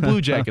I say Blue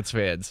Jackets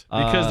fans?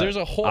 Because there's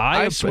a whole.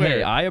 I swear.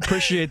 Hey, I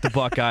appreciate the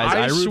Buckeyes.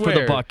 I I root for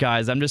swear. the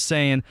Buckeyes. I'm just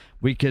saying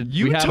we could.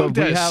 You we have took a, we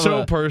that have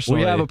so a,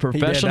 personally. We have a He did.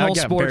 professional I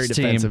got very sports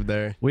defensive team.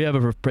 there. We have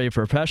a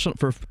professional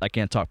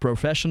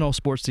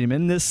sports team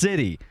in this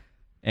city,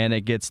 and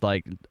it gets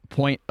like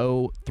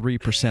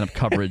 0.03% of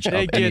coverage of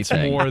It gets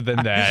anything. more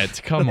than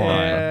that. Come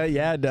on.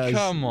 Yeah, it does.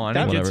 Come on.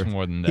 That- It gets Whatever.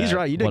 more than that. He's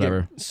right. You did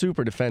Whatever. get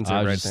super defensive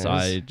I right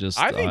just,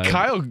 there. I think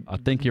Kyle I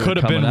think you could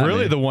were have been coming at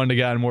really me. the one to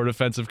get more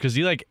defensive because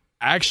he like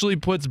actually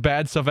puts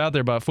bad stuff out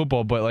there about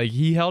football, but like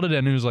he held it in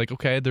and he was like,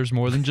 okay, there's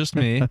more than just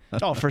me.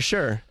 Oh, for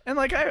sure. And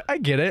like I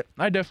get it.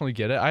 I definitely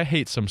get it. I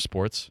hate some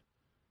sports.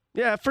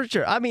 Yeah, for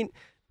sure. I mean,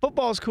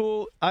 football's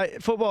cool.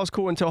 Football's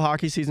cool until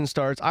hockey season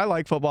starts. I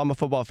like football. I'm a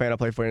football fan. I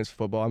play fantasy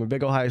football. I'm a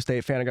big Ohio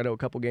State fan. I go to a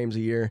couple games a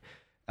year.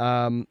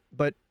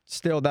 But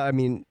still,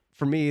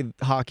 for me,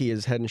 hockey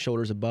is head and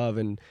shoulders above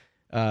and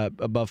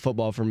above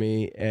football for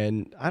me.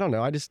 And I don't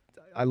know.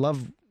 I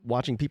love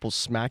watching people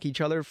smack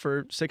each other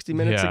for 60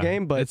 minutes Yeah, a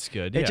game. But it's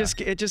good. it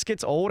just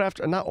gets old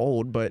after. Not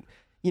old, but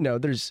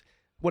there's.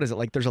 What is it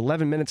like? There's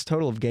 11 minutes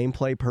total of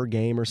gameplay per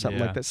game or something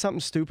Yeah. like that. Something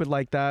stupid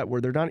like that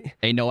where they're not.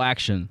 Ain't no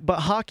action.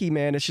 But hockey,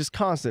 man, it's just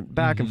constant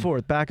back and Mm-hmm.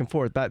 forth, back and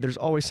forth. There's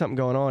always something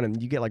going on, and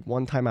you get like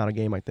one time out a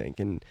game, I think.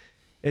 And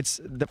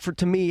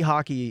to me,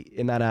 hockey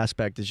in that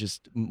aspect is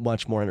just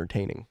much more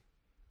entertaining.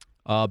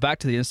 Back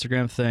to the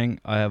Instagram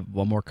thing. I have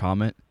one more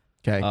comment.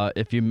 Okay.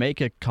 If you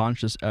make a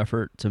conscious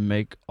effort to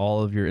make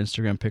all of your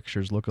Instagram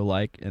pictures look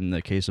alike, in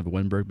the case of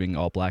Winberg being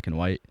all black and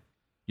white,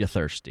 you're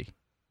thirsty.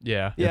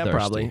 Yeah. yeah, thirsty.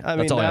 probably. I mean,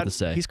 That's all I have to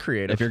say. He's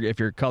creative. If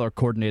you're color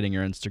coordinating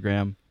your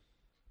Instagram,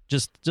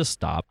 just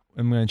stop.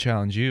 I'm gonna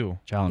challenge you.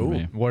 Challenge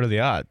me. What are the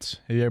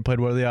odds? Have you ever played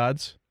What Are the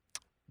Odds?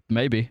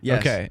 Maybe. Yes.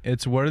 Okay.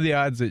 It's what are the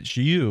odds that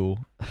you,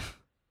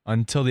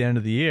 until the end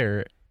of the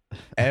year,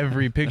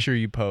 every picture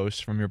you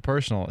post from your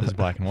personal is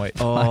black and white.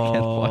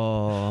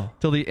 Oh.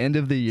 Till the end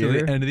of the Till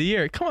year. the end of the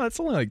year. Come on, it's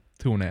only like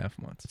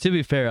 2.5 months. To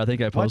be fair, I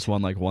think I post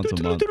one like once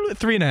a month.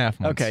 3.5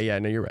 months. Okay, yeah,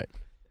 no, you're right.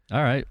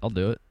 All right, I'll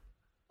do it.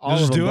 All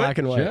Just of them do it? black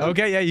and white. Yeah.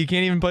 Okay, yeah, you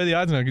can't even play the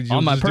odds now because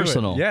On my just do it.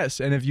 personal. Yes,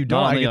 and if you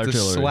don't, Not on I the get to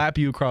artillery. slap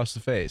you across the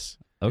face.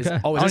 Okay.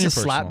 Oh, On is your this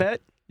a slap personal.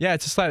 bet? Yeah,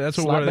 it's a slap. That's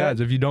what Slap What Are the bet?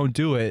 Odds. If you don't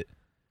do it,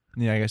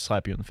 yeah, I guess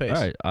slap you in the face.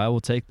 All right, I will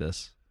take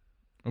this.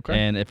 Okay.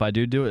 And if I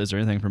do it, is there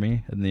anything for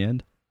me in the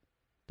end?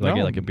 Do I get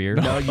No. like a beer?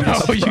 No, you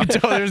don't.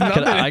 There's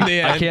nothing I, in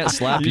the end. I can't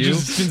slap you. You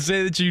just can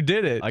say that you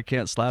did it. I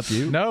can't slap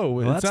you. No,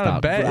 Well, it's that's not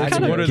a bet. black It's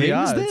and what white. are the game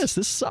odds? is this?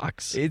 This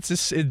sucks.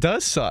 It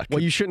does suck. Well,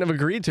 you shouldn't have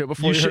agreed to it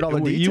before you, heard all the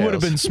details. You would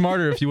have been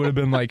smarter if you would have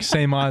been like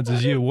same odds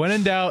as you. When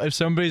in doubt, if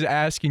somebody's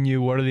asking you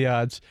what are the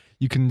odds,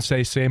 you can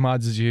say same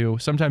odds as you.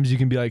 Sometimes you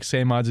can be like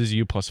same odds as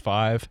you plus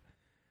 5.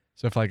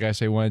 So if like I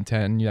say 1 in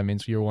 10, that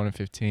means you're 1 in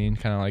 15.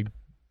 Kind of like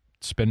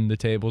spinning the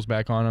tables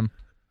back on them.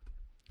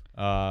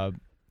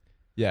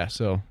 Yeah.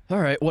 So All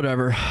right,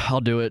 whatever.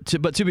 I'll do it.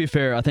 But to be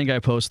fair, I think I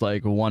post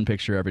like one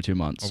picture every 2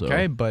 months.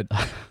 okay, So but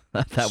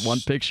that one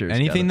picture. is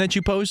anything gotta- that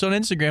you post on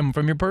Instagram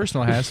from your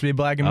personal has to be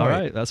black and All white.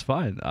 right, that's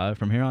fine.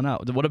 From here on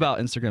out. What about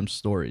Instagram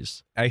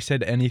stories? I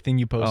said anything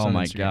you post Oh on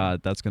my Instagram.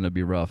 God, that's gonna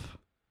be rough.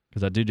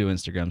 Because I do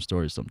Instagram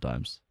stories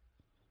sometimes.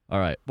 All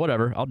right,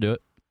 whatever. I'll do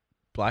it.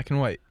 Black and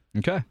white.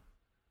 Okay.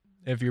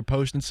 If you're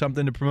posting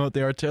something to promote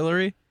the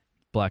artillery,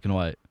 Black and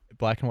white.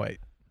 black and white.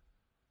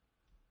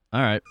 All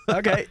right.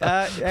 Okay.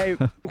 Hey,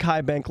 High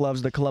Bank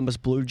loves the Columbus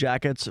Blue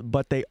Jackets,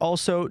 but they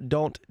also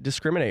don't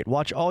discriminate.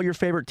 Watch all your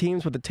favorite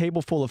teams with a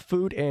table full of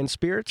food and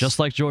spirits. Just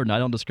like Jordan, I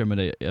don't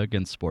discriminate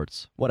against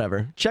sports.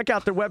 Whatever. Check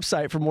out their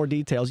website for more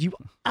details. You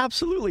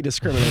absolutely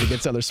discriminate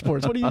against other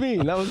sports. What do you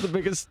mean? That was the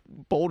biggest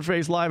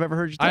bold-faced lie I've ever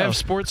heard you tell. I have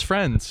sports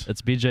friends.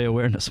 It's BJ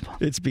Awareness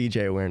Month. It's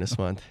BJ Awareness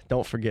Month.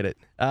 Don't forget it.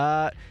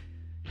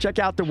 Check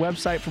out their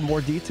website for more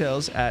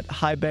details at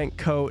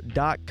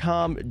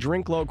highbankco.com.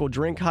 Drink local,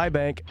 drink High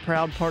Bank.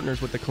 Proud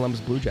partners with the Columbus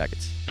Blue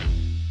Jackets.